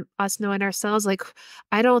us, and us knowing ourselves, like,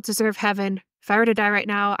 I don't deserve heaven. If I were to die right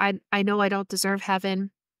now, I know I don't deserve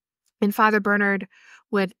heaven. And Father Bernard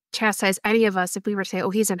would chastise any of us if we were to say,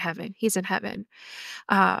 "Oh, he's in heaven. He's in heaven."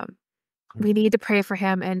 Um, we need to pray for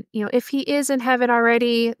him, and if he is in heaven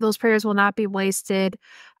already, those prayers will not be wasted.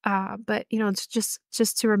 But it's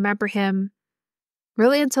just to remember him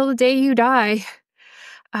really until the day you die,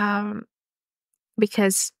 um,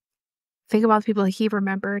 because think about the people he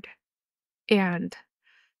remembered, and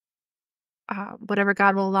whatever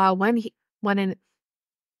God will allow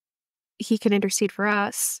he can intercede for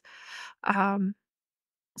us. Um,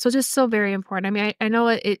 so just so very important. I mean, I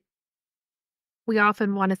know we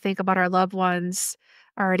often want to think about our loved ones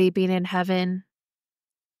already being in heaven,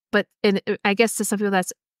 but I guess to some people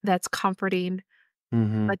that's comforting,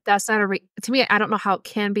 Mhm. but that's not to me, I don't know how it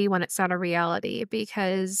can be when it's not a reality,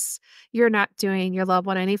 because you're not doing your loved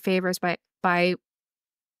one any favors by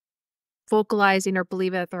vocalizing or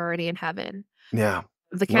believing that they're already in heaven. Yeah.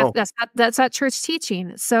 The No. that's not church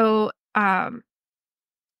teaching. So,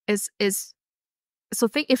 is so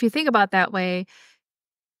think if you think about that way,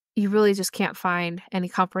 you really just can't find any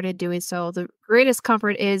comfort in doing so. The greatest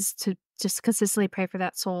comfort is to just consistently pray for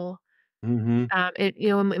that soul. Mhm.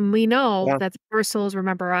 And we know Yeah. that the poor souls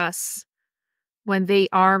remember us when they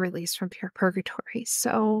are released from pure purgatory.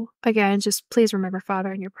 So again, just please remember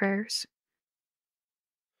Father in your prayers.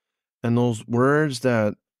 And those words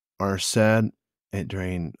that are said and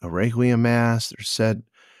during a Requiem Mass. They're said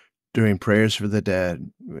during prayers for the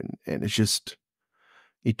dead. And it's just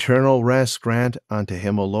eternal rest grant unto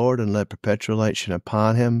him, O Lord, and let perpetual light shine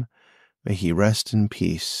upon him. May he rest in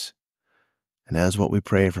peace. And as what we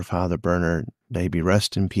prayed for Father Bernard, may he be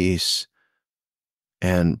rest in peace,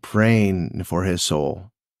 and praying for his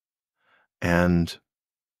soul. And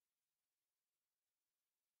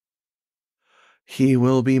he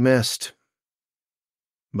will be missed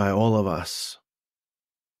by all of us.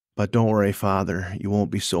 But don't worry, Father, you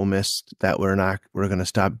won't be so missed that we're going to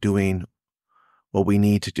stop doing what we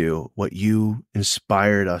need to do, what you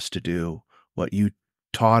inspired us to do, what you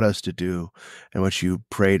taught us to do, and what you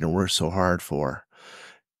prayed and worked so hard for.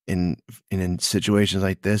 In situations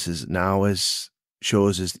like this,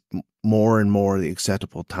 shows more and more the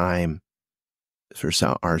acceptable time for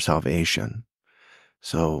our salvation.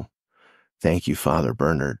 So thank you, Father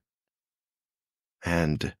Bernard.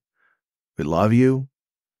 And we love you.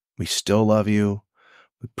 We still love you.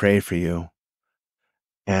 We pray for you.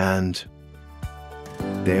 And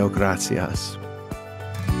Deo gratias.